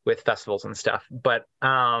there with festivals and stuff. But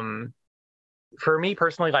for me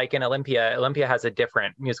personally, like in Olympia has a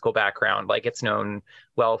different musical background. Like it's known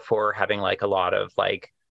well for having like a lot of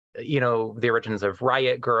like, you know, the origins of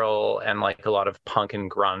Riot Grrrl and like a lot of punk and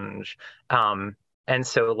grunge. And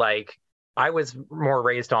so like I was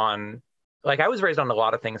raised on a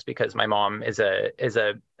lot of things because my mom is a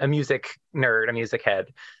music nerd, a music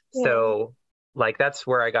head. Yeah. So like that's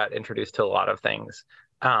where I got introduced to a lot of things.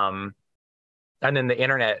 And then the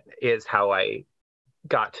internet is how I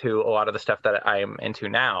got to a lot of the stuff that I'm into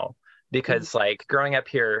now, because like growing up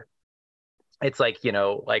here, it's like, you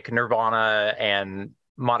know, like Nirvana and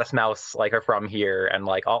Modest Mouse like are from here, and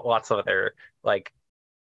like lots of other like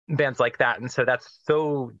bands like that. And so that's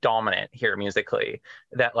so dominant here musically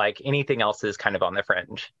that like anything else is kind of on the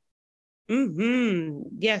fringe.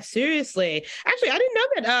 Yeah, seriously. Actually, I didn't know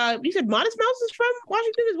that. You said Modest Mouse is from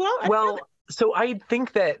Washington as well? Well, so I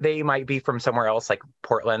think that they might be from somewhere else, like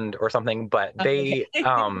Portland or something, but they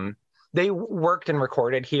they worked and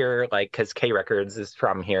recorded here, like because K Records is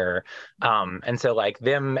from here, and so like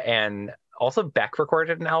them and also Beck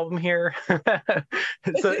recorded an album here.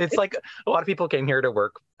 So it's like a lot of people came here to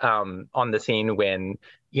work on the scene when,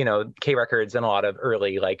 you know, K Records and a lot of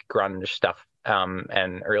early like grunge stuff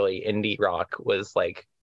and early indie rock was like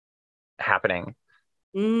happening.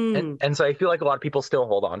 And so I feel like a lot of people still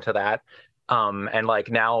hold on to that. And like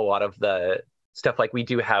now a lot of the stuff, like we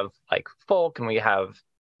do have like folk and we have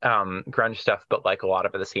grunge stuff, but like a lot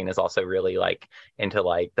of the scene is also really like into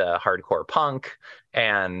like the hardcore punk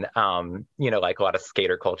and you know, like a lot of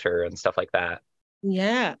skater culture and stuff like that.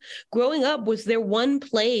 Yeah. Growing up, was there one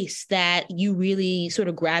place that you really sort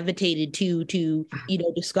of gravitated to, you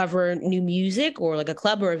know, discover new music, or like a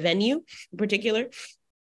club or a venue in particular?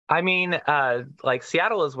 I mean, like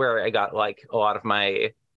Seattle is where I got like a lot of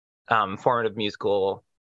my formative musical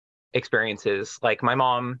experiences. Like my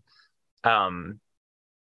mom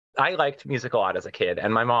I liked music a lot as a kid,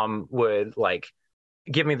 and my mom would like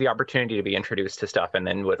give me the opportunity to be introduced to stuff, and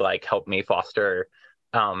then would like help me foster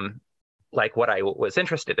like what I was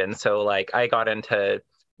interested in. So like I got into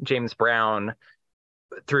James Brown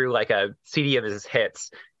through like a CD of his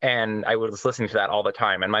hits, and I was listening to that all the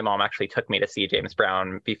time. And my mom actually took me to see James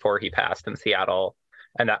Brown before he passed in Seattle,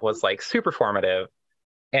 and that was like super formative.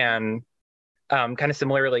 And kind of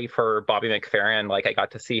similarly for Bobby McFerrin, like I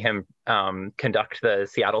got to see him conduct the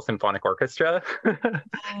Seattle Symphonic Orchestra.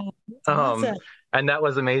 Wow, that's awesome. And that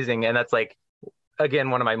was amazing. And that's like, again,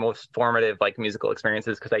 one of my most formative like musical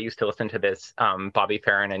experiences, because I used to listen to this Bobby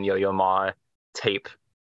Farron and Yo-Yo Ma tape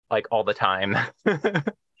like all the time.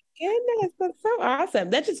 Goodness, that's so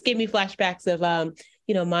awesome. That just gave me flashbacks of,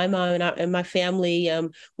 my mom and my family.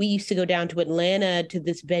 We used to go down to Atlanta to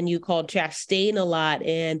this venue called Chastain a lot,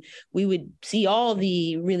 and we would see all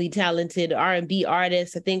the really talented R&B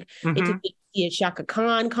artists. I think they took me to see a Shaka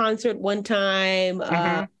Khan concert one time.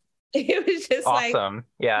 It was just awesome. like,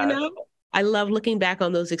 Yeah. I love looking back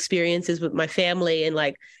on those experiences with my family and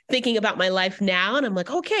like thinking about my life now. And I'm like,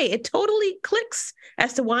 okay, it totally clicks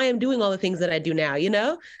as to why I'm doing all the things that I do now,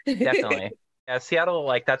 Definitely. Yeah, Seattle,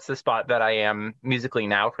 like that's the spot that I am musically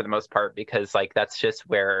now for the most part, because like that's just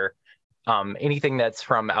where anything that's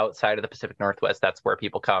from outside of the Pacific Northwest, that's where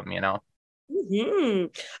people come.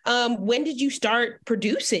 When did you start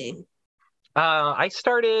producing? I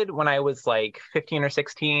started when I was like 15 or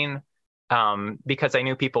 16. Because I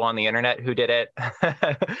knew people on the internet who did it.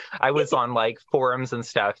 I was on like forums and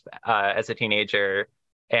stuff as a teenager,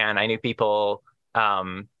 and I knew people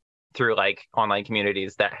through like online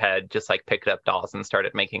communities that had just like picked up dolls and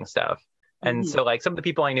started making stuff. And so like some of the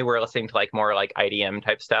people I knew were listening to like more like IDM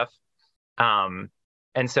type stuff. And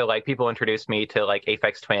so like people introduced me to like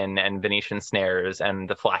Aphex Twin and Venetian Snares and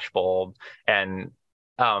the Flashbulb, and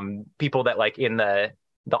people that like in the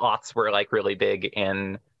aughts were like really big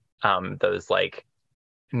in those like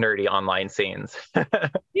nerdy online scenes. And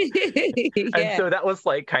so that was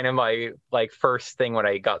like kind of my like first thing when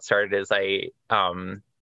I got started, is I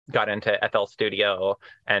got into FL Studio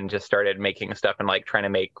and just started making stuff and like trying to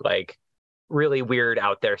make like really weird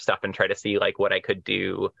out there stuff and try to see like what I could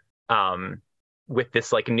do with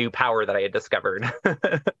this like new power that I had discovered.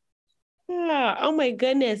 Yeah. Oh my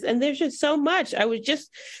goodness. And there's just so much. I was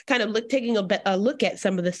just kind of taking a look at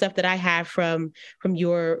some of the stuff that I have from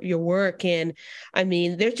your work. And I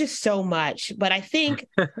mean, there's just so much. But I think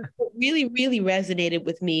what really, really resonated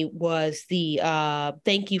with me was the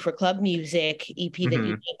Thank You for Club Music EP that you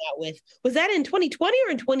came out with. Was that in 2020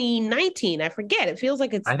 or in 2019? I forget. It feels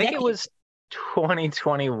like I think it was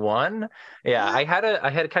 2021. Yeah, I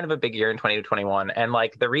had kind of a big year in 2021. And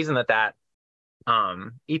like the reason that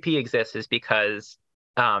EP exists is because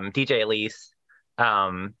DJ Elise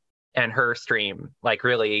and her stream like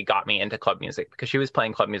really got me into club music, because she was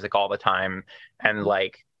playing club music all the time. And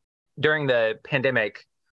like during the pandemic,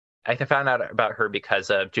 I found out about her because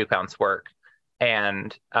of Juke Bounce work,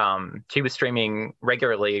 and she was streaming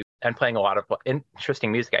regularly and playing a lot of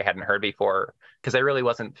interesting music I hadn't heard before, because I really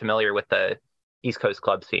wasn't familiar with the East Coast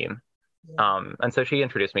club scene. And so she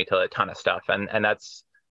introduced me to a ton of stuff, and that's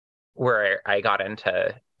where I got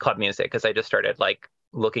into club music, because I just started like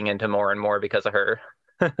looking into more and more because of her.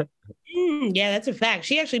 Yeah, that's a fact.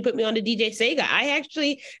 She actually put me on to DJ Sega. I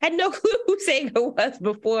actually had no clue who Sega was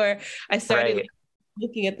before I started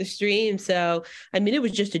looking at the stream. So, I mean, it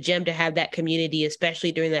was just a gem to have that community,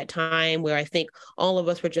 especially during that time where I think all of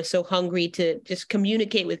us were just so hungry to just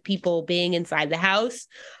communicate with people being inside the house.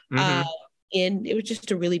 And it was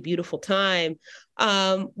just a really beautiful time.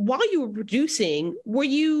 While you were producing, were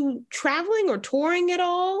you traveling or touring at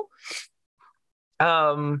all?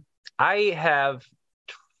 I have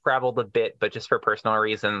traveled a bit, but just for personal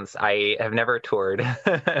reasons. I have never toured.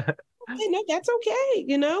 Okay, no, that's okay.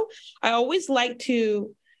 I always like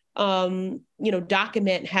to,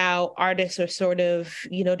 document how artists are sort of,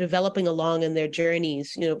 developing along in their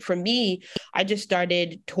journeys. For me, I just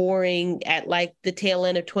started touring at like the tail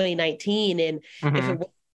end of 2019. And if it was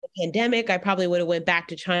the pandemic, I probably would have went back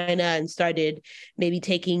to China and started maybe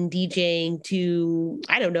taking DJing to,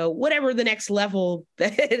 I don't know, whatever the next level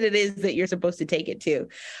that it is that you're supposed to take it to.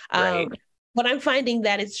 Right. But I'm finding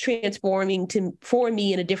that it's transforming for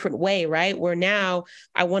me in a different way, right? Where now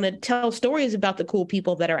I want to tell stories about the cool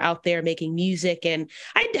people that are out there making music. And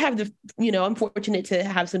I have I'm fortunate to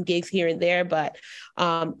have some gigs here and there, but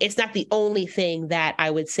it's not the only thing that I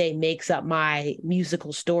would say makes up my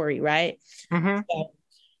musical story, right? So,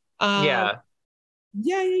 Yeah.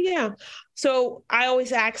 So I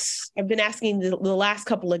always I've been asking the last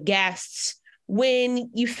couple of guests,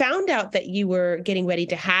 when you found out that you were getting ready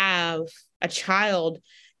to have a child,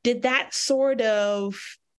 did that sort of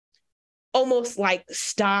almost like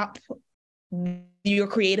stop your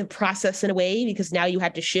creative process in a way because now you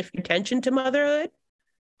had to shift your attention to motherhood?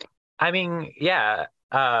 I mean, yeah.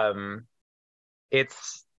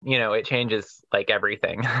 It's, it changes like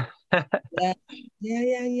everything. Yeah,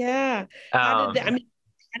 yeah. Um,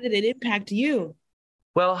 How did it impact you?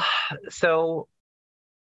 well, so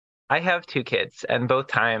I have two kids, and both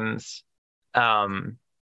times, um,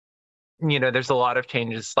 there's a lot of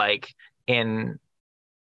changes like in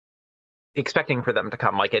expecting for them to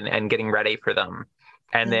come, like and getting ready for them.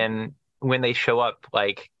 And then when they show up,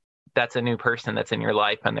 like that's a new person that's in your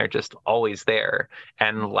life and they're just always there.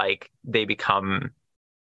 And like they become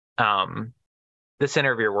um the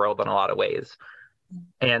center of your world in a lot of ways.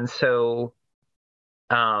 And so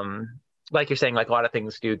like you're saying, like a lot of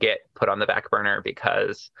things do get put on the back burner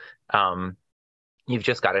because you've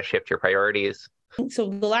just got to shift your priorities. So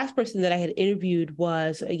the last person that I had interviewed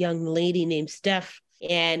was a young lady named Steph.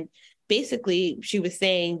 And basically, she was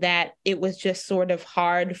saying that it was just sort of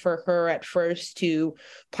hard for her at first to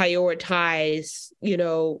prioritize,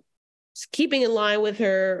 keeping in line with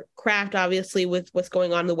her craft, obviously, with what's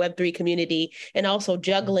going on in the Web3 community, and also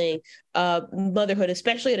juggling motherhood,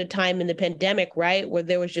 especially at a time in the pandemic, right? Where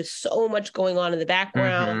there was just so much going on in the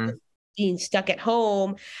background, being stuck at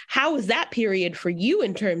home. How was that period for you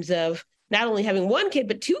in terms of not only having one kid,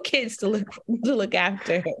 but two kids to look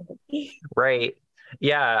after? Right.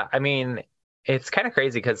 Yeah. I mean, it's kind of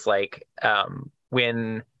crazy because like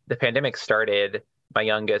when the pandemic started, my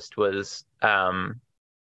youngest was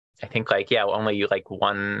I think like, yeah, only like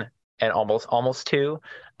one and almost two.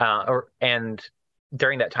 And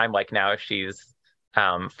during that time, like now she's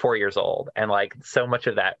 4 years old. And like so much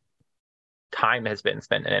of that time has been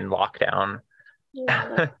spent in lockdown.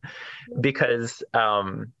 Yeah. Because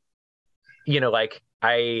like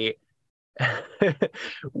I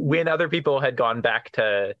when other people had gone back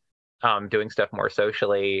to doing stuff more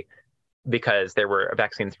socially because there were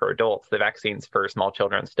vaccines for adults, the vaccines for small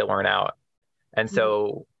children still weren't out. And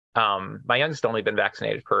so my youngest only been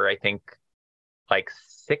vaccinated for, I think, like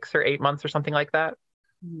 6 or 8 months or something like that.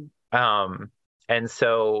 And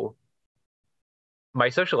so my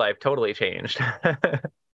social life totally changed.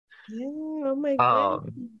 Yeah, oh my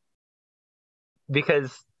God.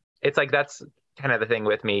 Because it's like that's kind of the thing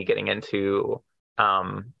with me getting into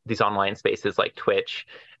these online spaces like Twitch,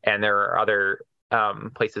 and there are other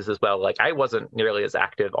places as well. Like I wasn't nearly as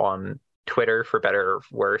active on Twitter, for better or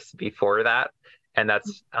worse, before that. And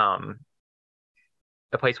that's a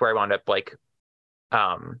place where I wound up like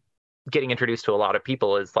getting introduced to a lot of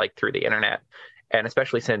people is like through the internet. And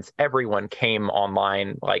especially since everyone came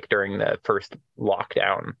online like during the first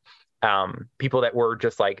lockdown, people that were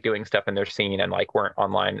just like doing stuff in their scene and like weren't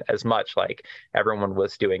online as much, like everyone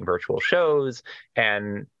was doing virtual shows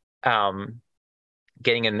and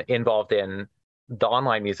getting involved in the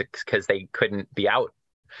online music because they couldn't be out.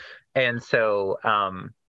 And so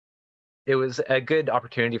it was a good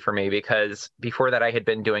opportunity for me because before that I had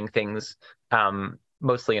been doing things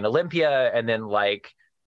mostly in Olympia, and then like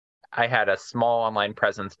I had a small online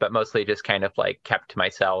presence, but mostly just kind of like kept to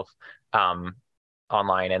myself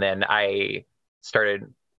online. And then I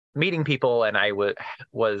started meeting people, and I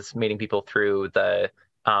was meeting people through the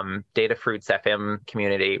Data Fruits FM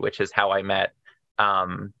community, which is how I met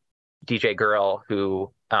DJ Girl,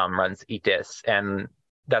 who runs Eat Dis, and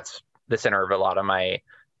that's the center of a lot of my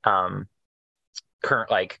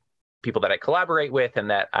current like people that I collaborate with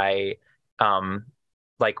and that I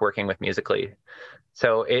like working with musically.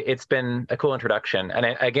 So it's been a cool introduction. And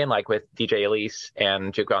again, like with DJ Elise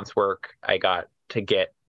and Jukeon's work, I got to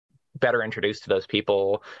get better introduced to those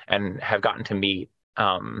people and have gotten to meet,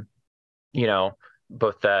 both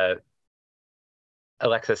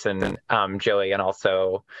Alexis and Joey, and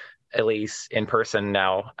also Elise in person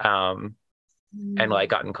now, and like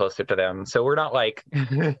gotten closer to them. So we're not like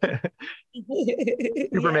super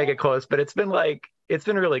mega close, but it's been really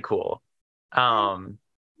cool.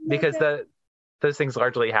 Because those things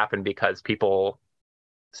largely happened because people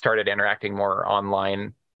started interacting more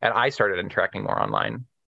online, and I started interacting more online.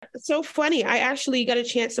 So funny. I actually got a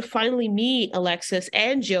chance to finally meet Alexis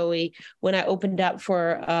and Joey when I opened up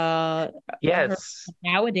for yes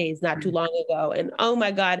Nowadays not too long ago. And oh my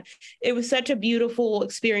God, it was such a beautiful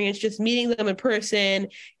experience just meeting them in person.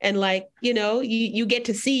 And like, you get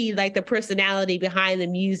to see like the personality behind the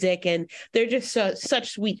music, and they're just such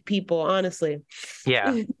sweet people, honestly.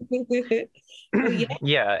 Yeah.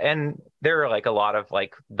 Yeah. And there are like a lot of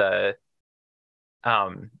like the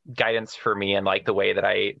guidance for me and like the way that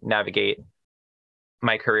I navigate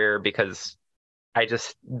my career, because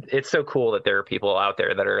it's so cool that there are people out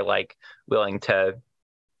there that are like willing to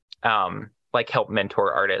like help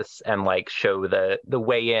mentor artists and like show the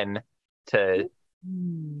way in to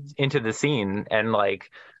into the scene, and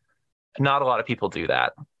like not a lot of people do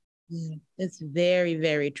that. Yeah, it's very,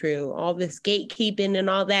 very true. All this gatekeeping and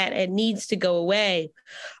all that, it needs to go away.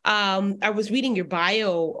 I was reading your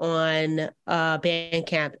bio on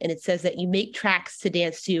Bandcamp, and it says that you make tracks to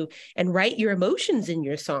dance to and write your emotions in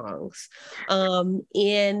your songs. And,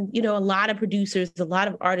 you know, a lot of producers, a lot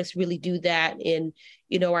of artists really do that and,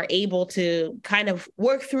 you know, are able to kind of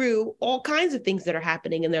work through all kinds of things that are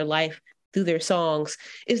happening in their life through their songs.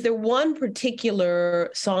 Is there one particular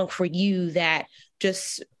song for you that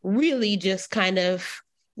just really just kind of,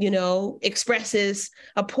 you know, expresses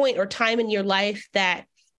a point or time in your life that,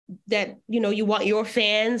 you know, you want your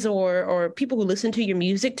fans or people who listen to your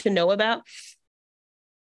music to know about?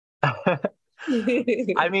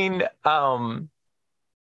 I mean,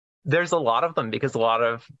 there's a lot of them because a lot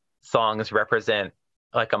of songs represent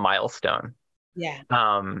like a milestone. Yeah.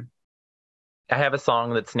 I have a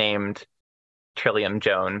song that's named Trillium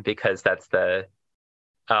Joan because that's the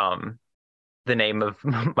name of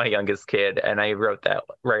my youngest kid, and I wrote that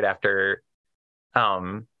right after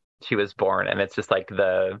she was born, and it's just like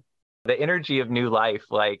the energy of new life.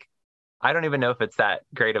 Like, I don't even know if it's that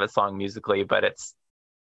great of a song musically, but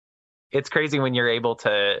it's crazy when you're able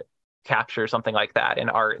to capture something like that in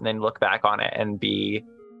art and then look back on it and be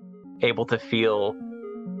able to feel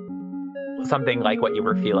something like what you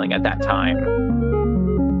were feeling at that time.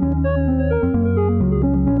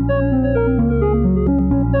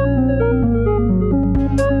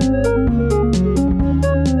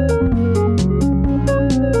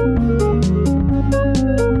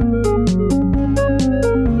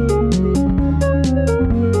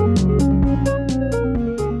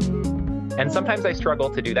 And sometimes I struggle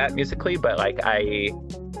to do that musically, but like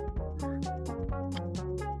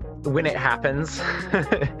when it happens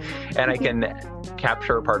and I can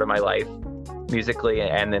capture a part of my life musically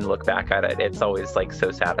and then look back at it, it's always like so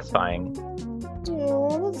satisfying.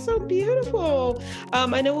 Oh, that's so beautiful.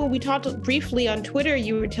 I know when we talked briefly on Twitter,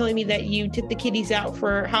 you were telling me that you took the kiddies out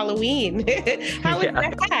for Halloween. How was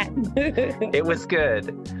that? It was good.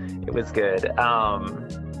 It was good.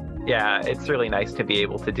 Yeah, it's really nice to be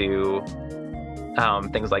able to do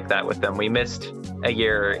things like that with them. We missed a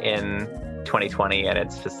year in 2020, and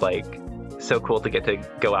it's just like so cool to get to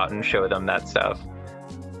go out and show them that stuff.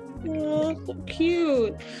 Oh, so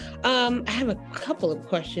cute. I have a couple of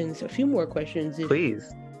questions, a few more questions.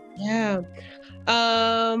 Please. Yeah.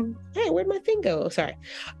 Hey, where'd my thing go? Oh, sorry.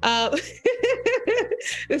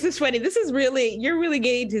 This is funny. You're really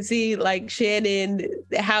getting to see like Shannon,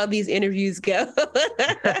 how these interviews go.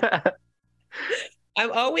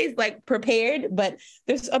 I'm always like prepared, but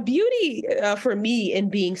there's a beauty for me in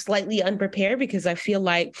being slightly unprepared because I feel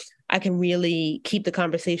like I can really keep the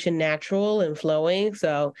conversation natural and flowing.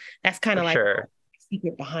 So that's kind of like the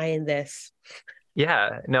secret behind this.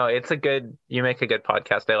 Yeah, no, you make a good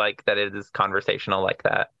podcast. I like that it is conversational like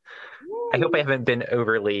that. I hope I haven't been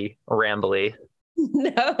overly rambly.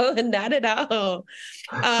 No, not at all.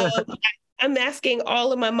 I'm asking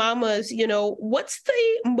all of my mamas, you know, what's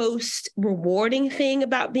the most rewarding thing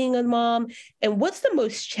about being a mom? And what's the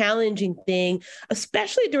most challenging thing,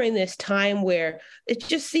 especially during this time where it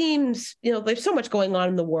just seems, you know, there's so much going on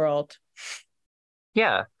in the world?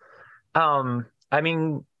 Yeah. I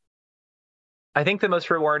mean, I think the most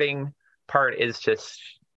rewarding part is just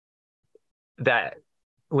that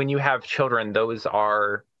when you have children, those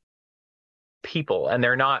are people, and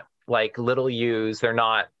they're not like little yous. They're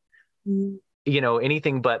not, you know,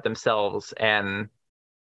 anything but themselves. And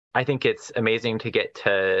I think it's amazing to get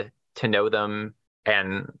to know them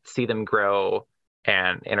and see them grow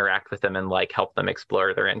and interact with them and like help them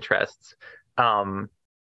explore their interests. And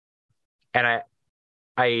I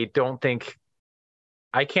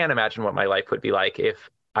can't imagine what my life would be like if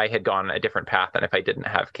I had gone a different path than if I didn't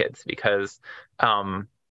have kids, because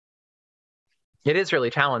it is really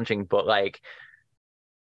challenging, but like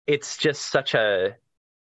it's just such a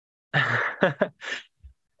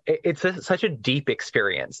such a deep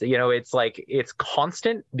experience. You know, it's like it's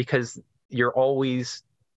constant because you're always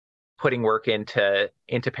putting work into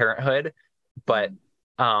parenthood, but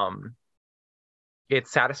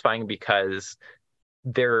it's satisfying because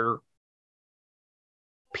they're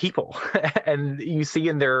people and you see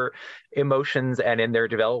in their emotions and in their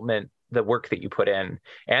development the work that you put in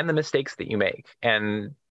and the mistakes that you make,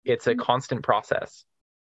 and it's a constant process.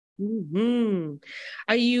 Mm-hmm.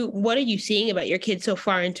 What are you seeing about your kids so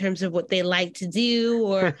far in terms of what they like to do,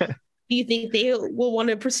 or do you think they will want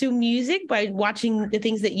to pursue music by watching the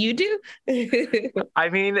things that you do? I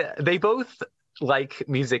mean, they both like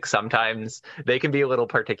music sometimes, they can be a little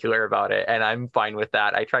particular about it, and I'm fine with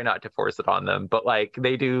that. I try not to force it on them, but like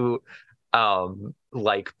they do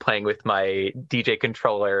like playing with my DJ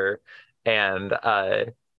controller, and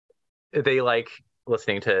they like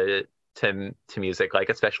listening to music, like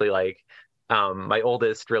especially like my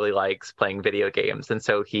oldest really likes playing video games, and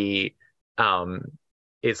so he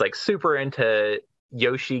is like super into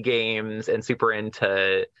Yoshi games and super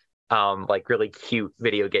into like really cute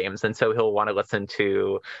video games, and so he'll want to listen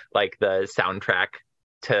to like the soundtrack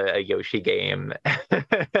to a Yoshi game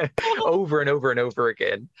over and over and over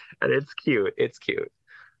again, and it's cute. It's cute.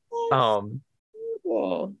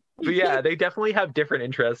 Cool. But yeah, they definitely have different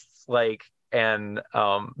interests, like, and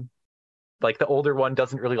like the older one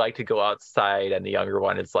doesn't really like to go outside, and the younger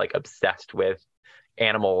one is like obsessed with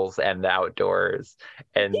animals and the outdoors,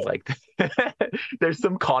 and like there's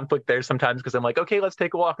some conflict there sometimes because I'm like, okay, let's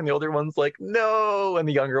take a walk, and the older one's like, no, and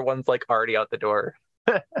the younger one's like already out the door.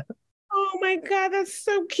 Oh my God, that's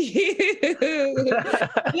so cute.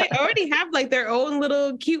 They already have like their own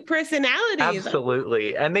little cute personalities.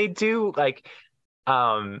 Absolutely. And they do like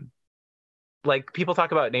people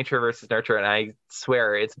talk about nature versus nurture, and I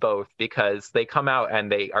swear it's both, because they come out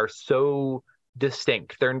and they are so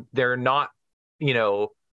distinct. They're not, you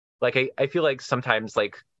know, like I feel like sometimes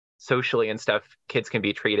like socially and stuff, kids can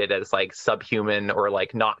be treated as like subhuman or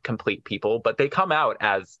like not complete people, but they come out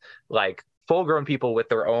as like full grown people with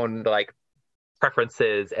their own like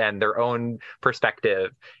preferences and their own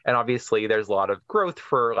perspective. And obviously there's a lot of growth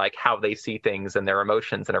for like how they see things and their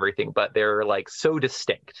emotions and everything, but they're like so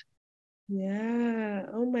distinct. Yeah.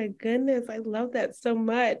 Oh my goodness. I love that so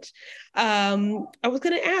much. I was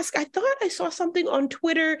going to ask, I thought I saw something on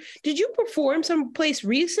Twitter. Did you perform someplace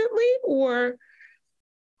recently, or?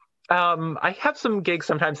 I have some gigs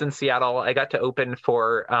sometimes in Seattle. I got to open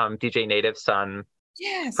for DJ Native Son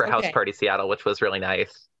for House Party Seattle, which was really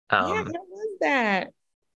nice. Yeah, how was that?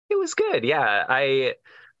 It was good. Yeah. I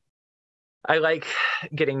like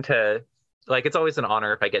getting to, like, it's always an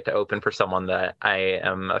honor if I get to open for someone that I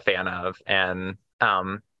am a fan of. And,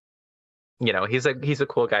 you know, he's a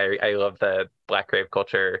cool guy. I love the Black rave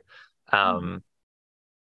culture.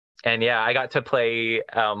 And yeah, I got to play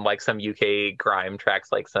like some UK grime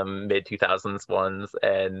tracks, like some mid 2000s ones,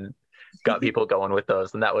 and got people going with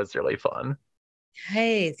those. And that was really fun.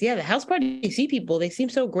 Hey, yeah, the House Party DC people, they seem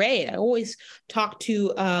so great. I always talk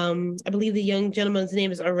to, I believe the young gentleman's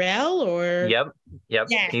name is Arel, or? Yep.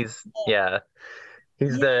 Yeah. He's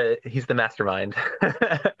the mastermind.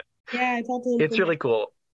 Yeah, I talked to him. It's really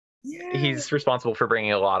cool. Yeah. He's responsible for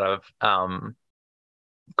bringing a lot of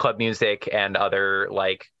club music and other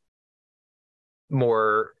like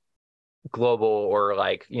more global or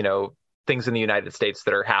like, you know, things in the United States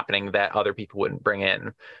that are happening that other people wouldn't bring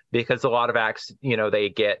in, because a lot of acts, you know, they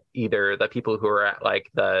get either the people who are at like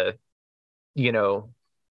the, you know,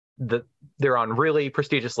 they're on really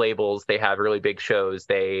prestigious labels, they have really big shows,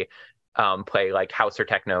 they play like house or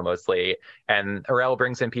techno mostly, and Arel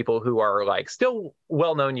brings in people who are like still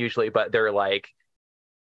well known usually, but they're like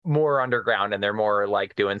more underground and they're more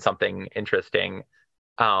like doing something interesting.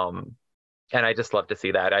 And I just love to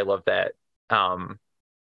see that. I love that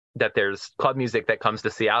that there's club music that comes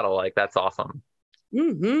to Seattle. Like, that's awesome.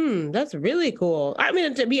 That's really cool. I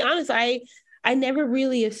mean, to be honest, I never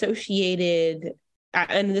really associated,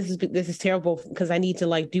 and this is terrible because I need to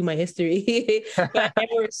like do my history, but I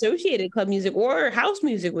never associated club music or house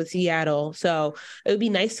music with Seattle. So it would be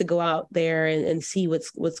nice to go out there and see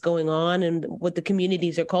what's going on and what the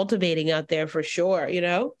communities are cultivating out there, for sure, you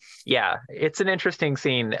know? Yeah, it's an interesting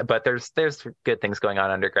scene, but there's good things going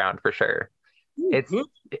on underground for sure.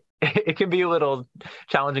 It can be a little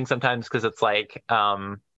challenging sometimes because it's like,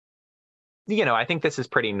 you know, I think this is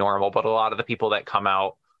pretty normal, but a lot of the people that come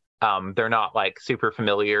out, they're not like super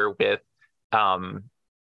familiar with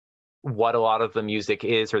what a lot of the music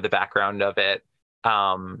is or the background of it.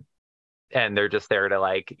 And they're just there to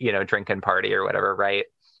like, you know, drink and party or whatever, right?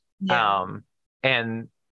 Yeah. And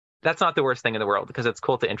that's not the worst thing in the world, because it's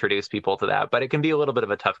cool to introduce people to that, but it can be a little bit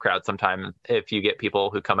of a tough crowd sometimes if you get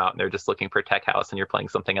people who come out and they're just looking for tech house and you're playing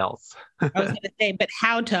something else. I was going to say, but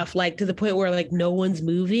how tough? Like to the point where like no one's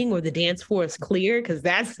moving or the dance floor is clear? Because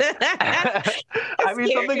that's, I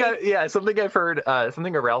mean, something I've heard,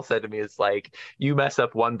 something Arel said to me is like, you mess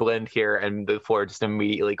up one blend here and the floor just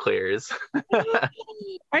immediately clears.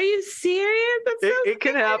 Are you serious? That's so it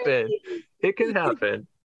can happen. It can happen.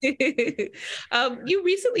 You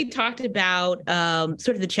recently talked about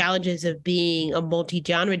sort of the challenges of being a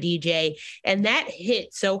multi-genre DJ, and that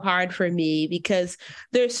hit so hard for me because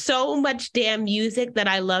there's so much damn music that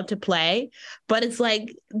I love to play, but it's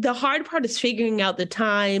like the hard part is figuring out the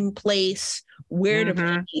time, place, where to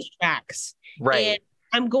put these tracks. Right. And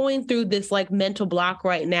I'm going through this like mental block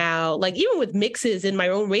right now. Like even with mixes in my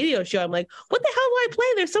own radio show, I'm like, what the hell do I play?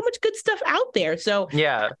 There's so much good stuff out there. So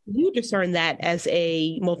yeah, you discern that as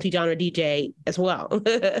a multi-genre DJ as well.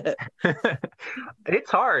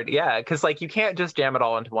 it's hard. Yeah. Because like you can't just jam it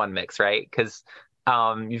all into one mix, right? Because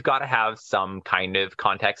you've got to have some kind of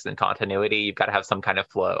context and continuity. You've got to have some kind of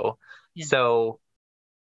flow. Yeah. So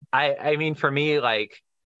I mean, for me, like,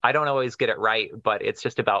 I don't always get it right, but it's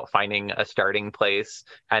just about finding a starting place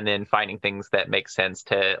and then finding things that make sense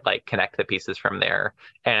to like connect the pieces from there.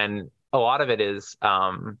 And a lot of it is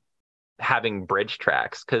having bridge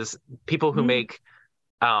tracks, because people who make,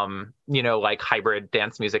 like hybrid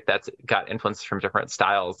dance music that's got influences from different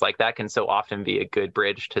styles, like that can so often be a good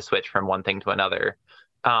bridge to switch from one thing to another.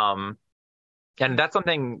 And that's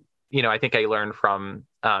something, I think I learned from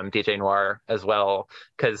DJ Noir as well,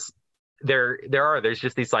 because there's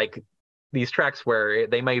just these tracks where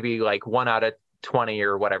they may be like 1 out of 20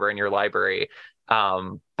 or whatever in your library,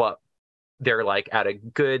 but they're like at a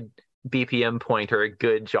good BPM point or a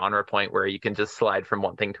good genre point where you can just slide from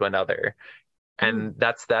one thing to another, and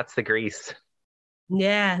that's the grease.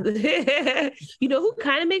 Yeah. Who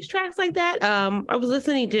kind of makes tracks like that? I was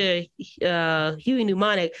listening to Huey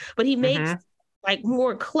Pneumonic, but he makes like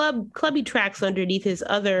more clubby tracks underneath his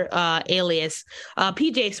other alias,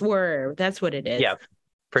 PJ Swerve. That's what it is. Yeah,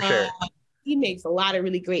 for sure. He makes a lot of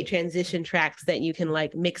really great transition tracks that you can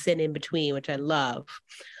like mix in between, which I love.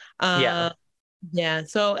 Yeah.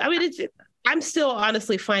 So I mean, I'm still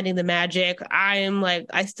honestly finding the magic.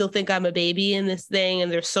 I still think I'm a baby in this thing,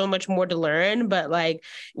 and there's so much more to learn. But like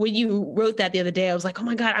when you wrote that the other day, I was like, oh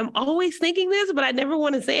my God, I'm always thinking this, but I never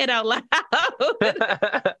want to say it out loud.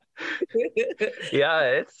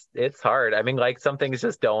 Yeah, it's hard. I mean, like some things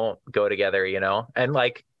just don't go together, and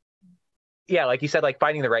like, yeah, like you said, like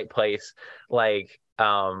finding the right place, like,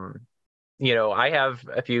 I have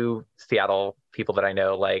a few Seattle people that I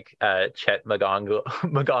know, like Chet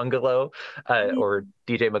Magongolo, or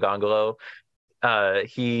DJ Magongolo.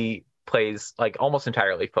 He plays like almost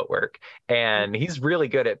entirely footwork, and he's really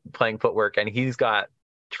good at playing footwork, and he's got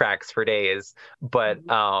tracks for days. But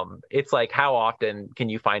it's like, how often can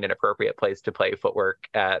you find an appropriate place to play footwork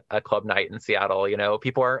at a club night in Seattle?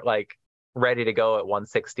 People aren't like ready to go at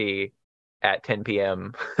 160 at 10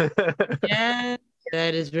 p.m. Yeah.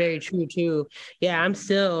 That is very true too. Yeah, I'm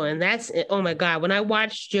still, and that's, oh my God, when I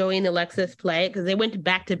watched Joey and Alexis play, because they went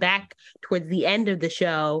back to back towards the end of the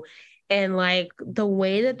show, and like the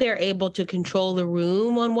way that they're able to control the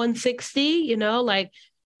room on 160, like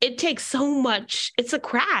it takes so much. It's a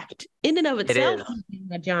craft in and of itself,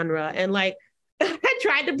 that genre. And like, I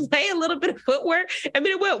tried to play a little bit of footwork. I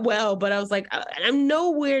mean, it went well, but I was like, I'm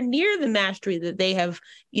nowhere near the mastery that they have,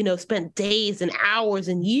 spent days and hours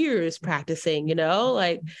and years practicing,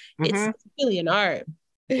 like it's really an art.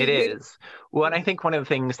 It is. Well, and I think one of the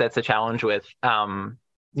things that's a challenge with,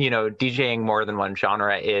 DJing more than one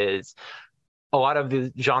genre is a lot of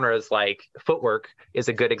the genres, like footwork is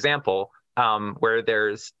a good example, where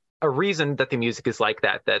there's a reason that the music is like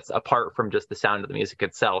that, that's apart from just the sound of the music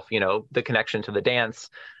itself, the connection to the dance,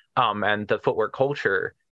 and the footwork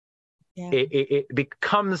culture. Yeah. It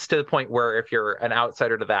becomes to the point where if you're an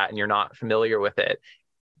outsider to that and you're not familiar with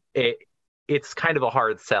it's kind of a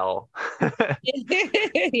hard sell. Yeah,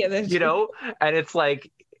 and it's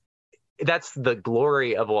like, that's the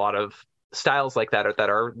glory of a lot of styles like that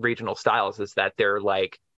are regional styles, is that they're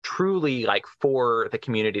like truly like for the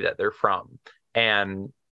community that they're from.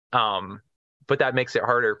 And but that makes it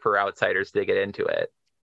harder for outsiders to get into it.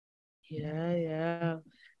 Yeah.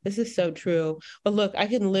 This is so true. But look, I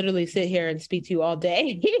can literally sit here and speak to you all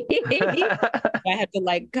day. I have to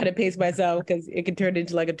like kind of pace myself because it can turn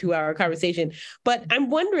into like a 2-hour conversation. But I'm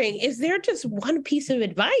wondering, is there just one piece of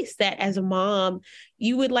advice that as a mom,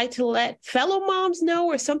 you would like to let fellow moms know,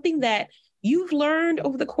 or something that you've learned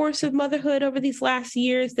over the course of motherhood over these last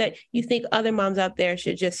years that you think other moms out there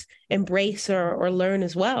should just embrace or learn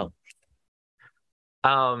as well?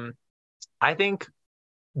 I think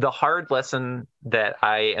the hard lesson that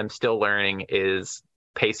I am still learning is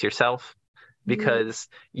pace yourself, because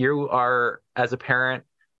you are, as a parent,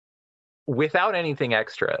 without anything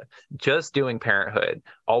extra, just doing parenthood,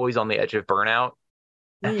 always on the edge of burnout,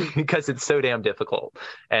 because it's so damn difficult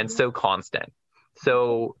and so constant.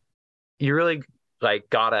 So you really like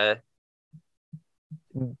gotta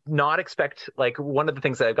not expect, like, one of the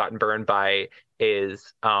things that I've gotten burned by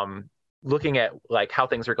is looking at like how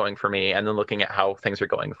things are going for me, and then looking at how things are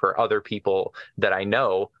going for other people that I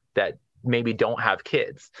know that maybe don't have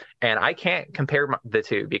kids. And I can't compare the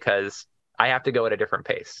two, because I have to go at a different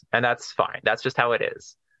pace, and that's fine. That's just how it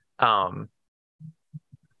is.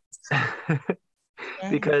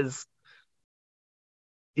 because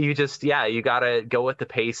you gotta go with the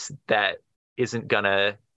pace that isn't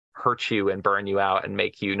gonna hurt you and burn you out and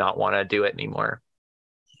make you not want to do it anymore.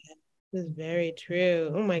 This is very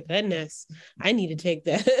true. Oh my goodness. I need to take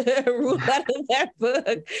that rule out of that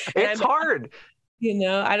book. It's hard.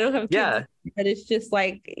 I don't have kids, but it's just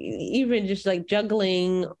like, even just like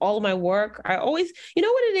juggling all of my work. I always, what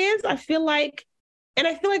it is? I feel like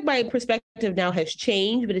my perspective now has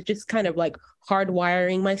changed, but it's just kind of like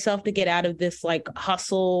hardwiring myself to get out of this like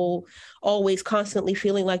hustle, always constantly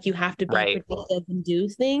feeling like you have to be productive and do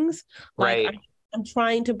things. Like, right. I'm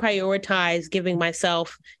trying to prioritize giving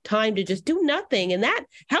myself time to just do nothing. And that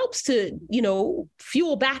helps to,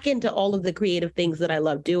 fuel back into all of the creative things that I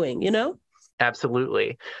love doing,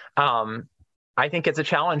 Absolutely. I think it's a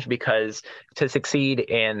challenge because to succeed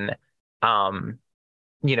in,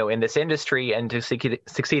 in this industry and to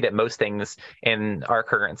succeed at most things in our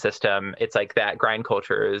current system, it's like that grind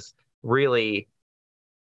culture is really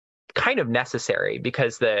kind of necessary,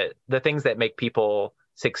 because the things that make people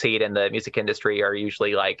succeed in the music industry are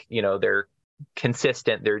usually like, they're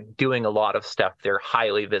consistent, they're doing a lot of stuff, they're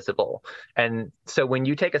highly visible. And so when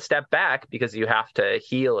you take a step back because you have to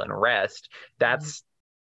heal and rest, that's,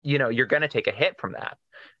 you're going to take a hit from that.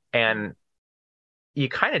 And you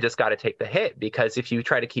kind of just got to take the hit, because if you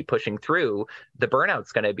try to keep pushing through, the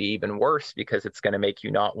burnout's going to be even worse, because it's going to make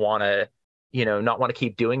you not want to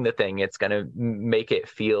keep doing the thing. It's going to make it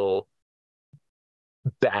feel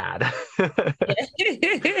bad.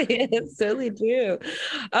 It's totally true.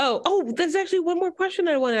 Oh, there's actually one more question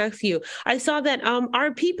I want to ask you. I saw that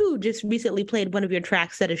R.P.Boo just recently played one of your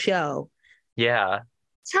tracks at a show. Yeah.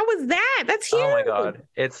 How was that? That's huge. Oh my God.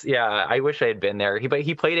 I wish I had been there.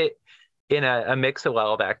 He played it in a mix a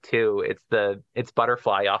while back too. It's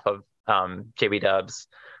Butterfly off of JB Dub's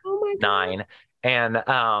 9. And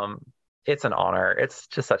it's an honor. It's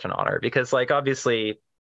just such an honor, because like, obviously,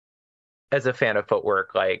 as a fan of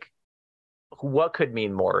Footwork, like, what could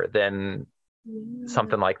mean more than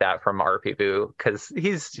something like that from R.P.Boo? Because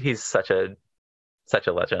he's such a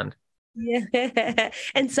legend. Yeah,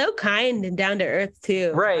 and so kind and down to earth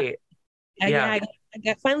too. Right. I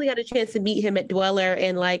finally got a chance to meet him at Dweller,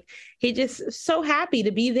 and like, he just so happy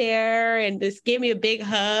to be there and just gave me a big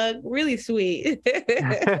hug. Really sweet.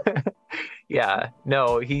 Yeah.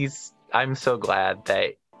 No, I'm so glad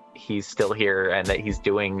that he's still here and that he's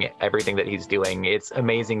doing everything that he's doing. It's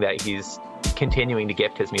amazing that he's continuing to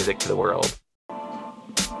gift his music to the world.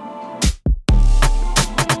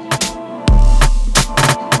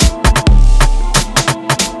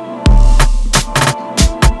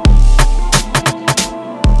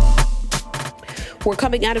 We're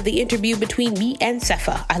coming out of the interview between me and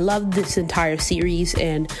Sepha. I love this entire series,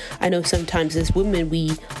 and I know sometimes as women,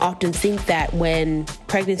 we often think that when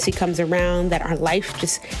pregnancy comes around, that our life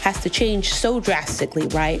just has to change so drastically,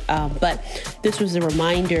 right? But this was a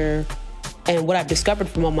reminder, and what I've discovered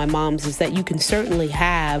from all my moms is that you can certainly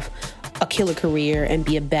have a killer career and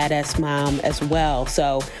be a badass mom as well.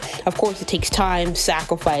 So, of course, it takes time,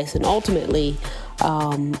 sacrifice, and ultimately,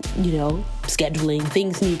 scheduling.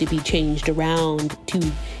 Things need to be changed around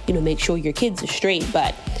to, make sure your kids are straight,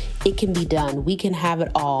 but it can be done. We can have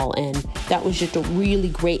it all. And that was just a really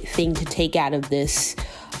great thing to take out of this,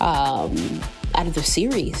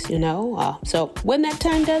 series, So when that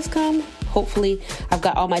time does come, hopefully I've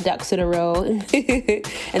got all my ducks in a row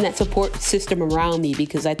and that support system around me,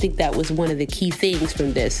 because I think that was one of the key things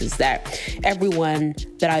from this, is that everyone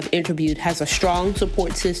that I've interviewed has a strong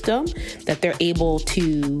support system that they're able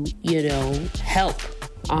to, help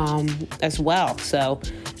as well. So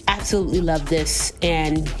absolutely love this.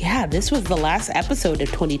 And yeah, this was the last episode of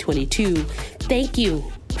 2022. Thank you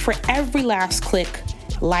for every last click,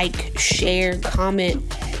 like, share, comment.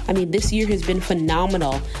 I mean, this year has been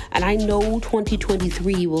phenomenal, and I know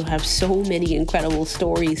 2023 will have so many incredible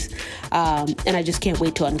stories, and I just can't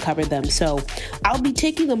wait to uncover them. So I'll be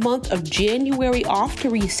taking the month of January off to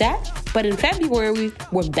reset, but in February,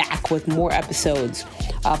 we're back with more episodes.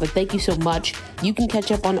 But thank you so much. You can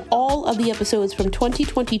catch up on all of the episodes from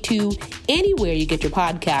 2022 anywhere you get your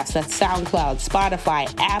podcasts. That's SoundCloud,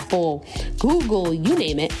 Spotify, Apple, Google, you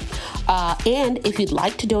name it. And if you'd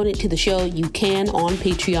like to donate to the show, you can on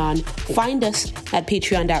Patreon. Find us at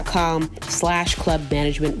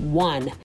patreon.com/clubmanagement1.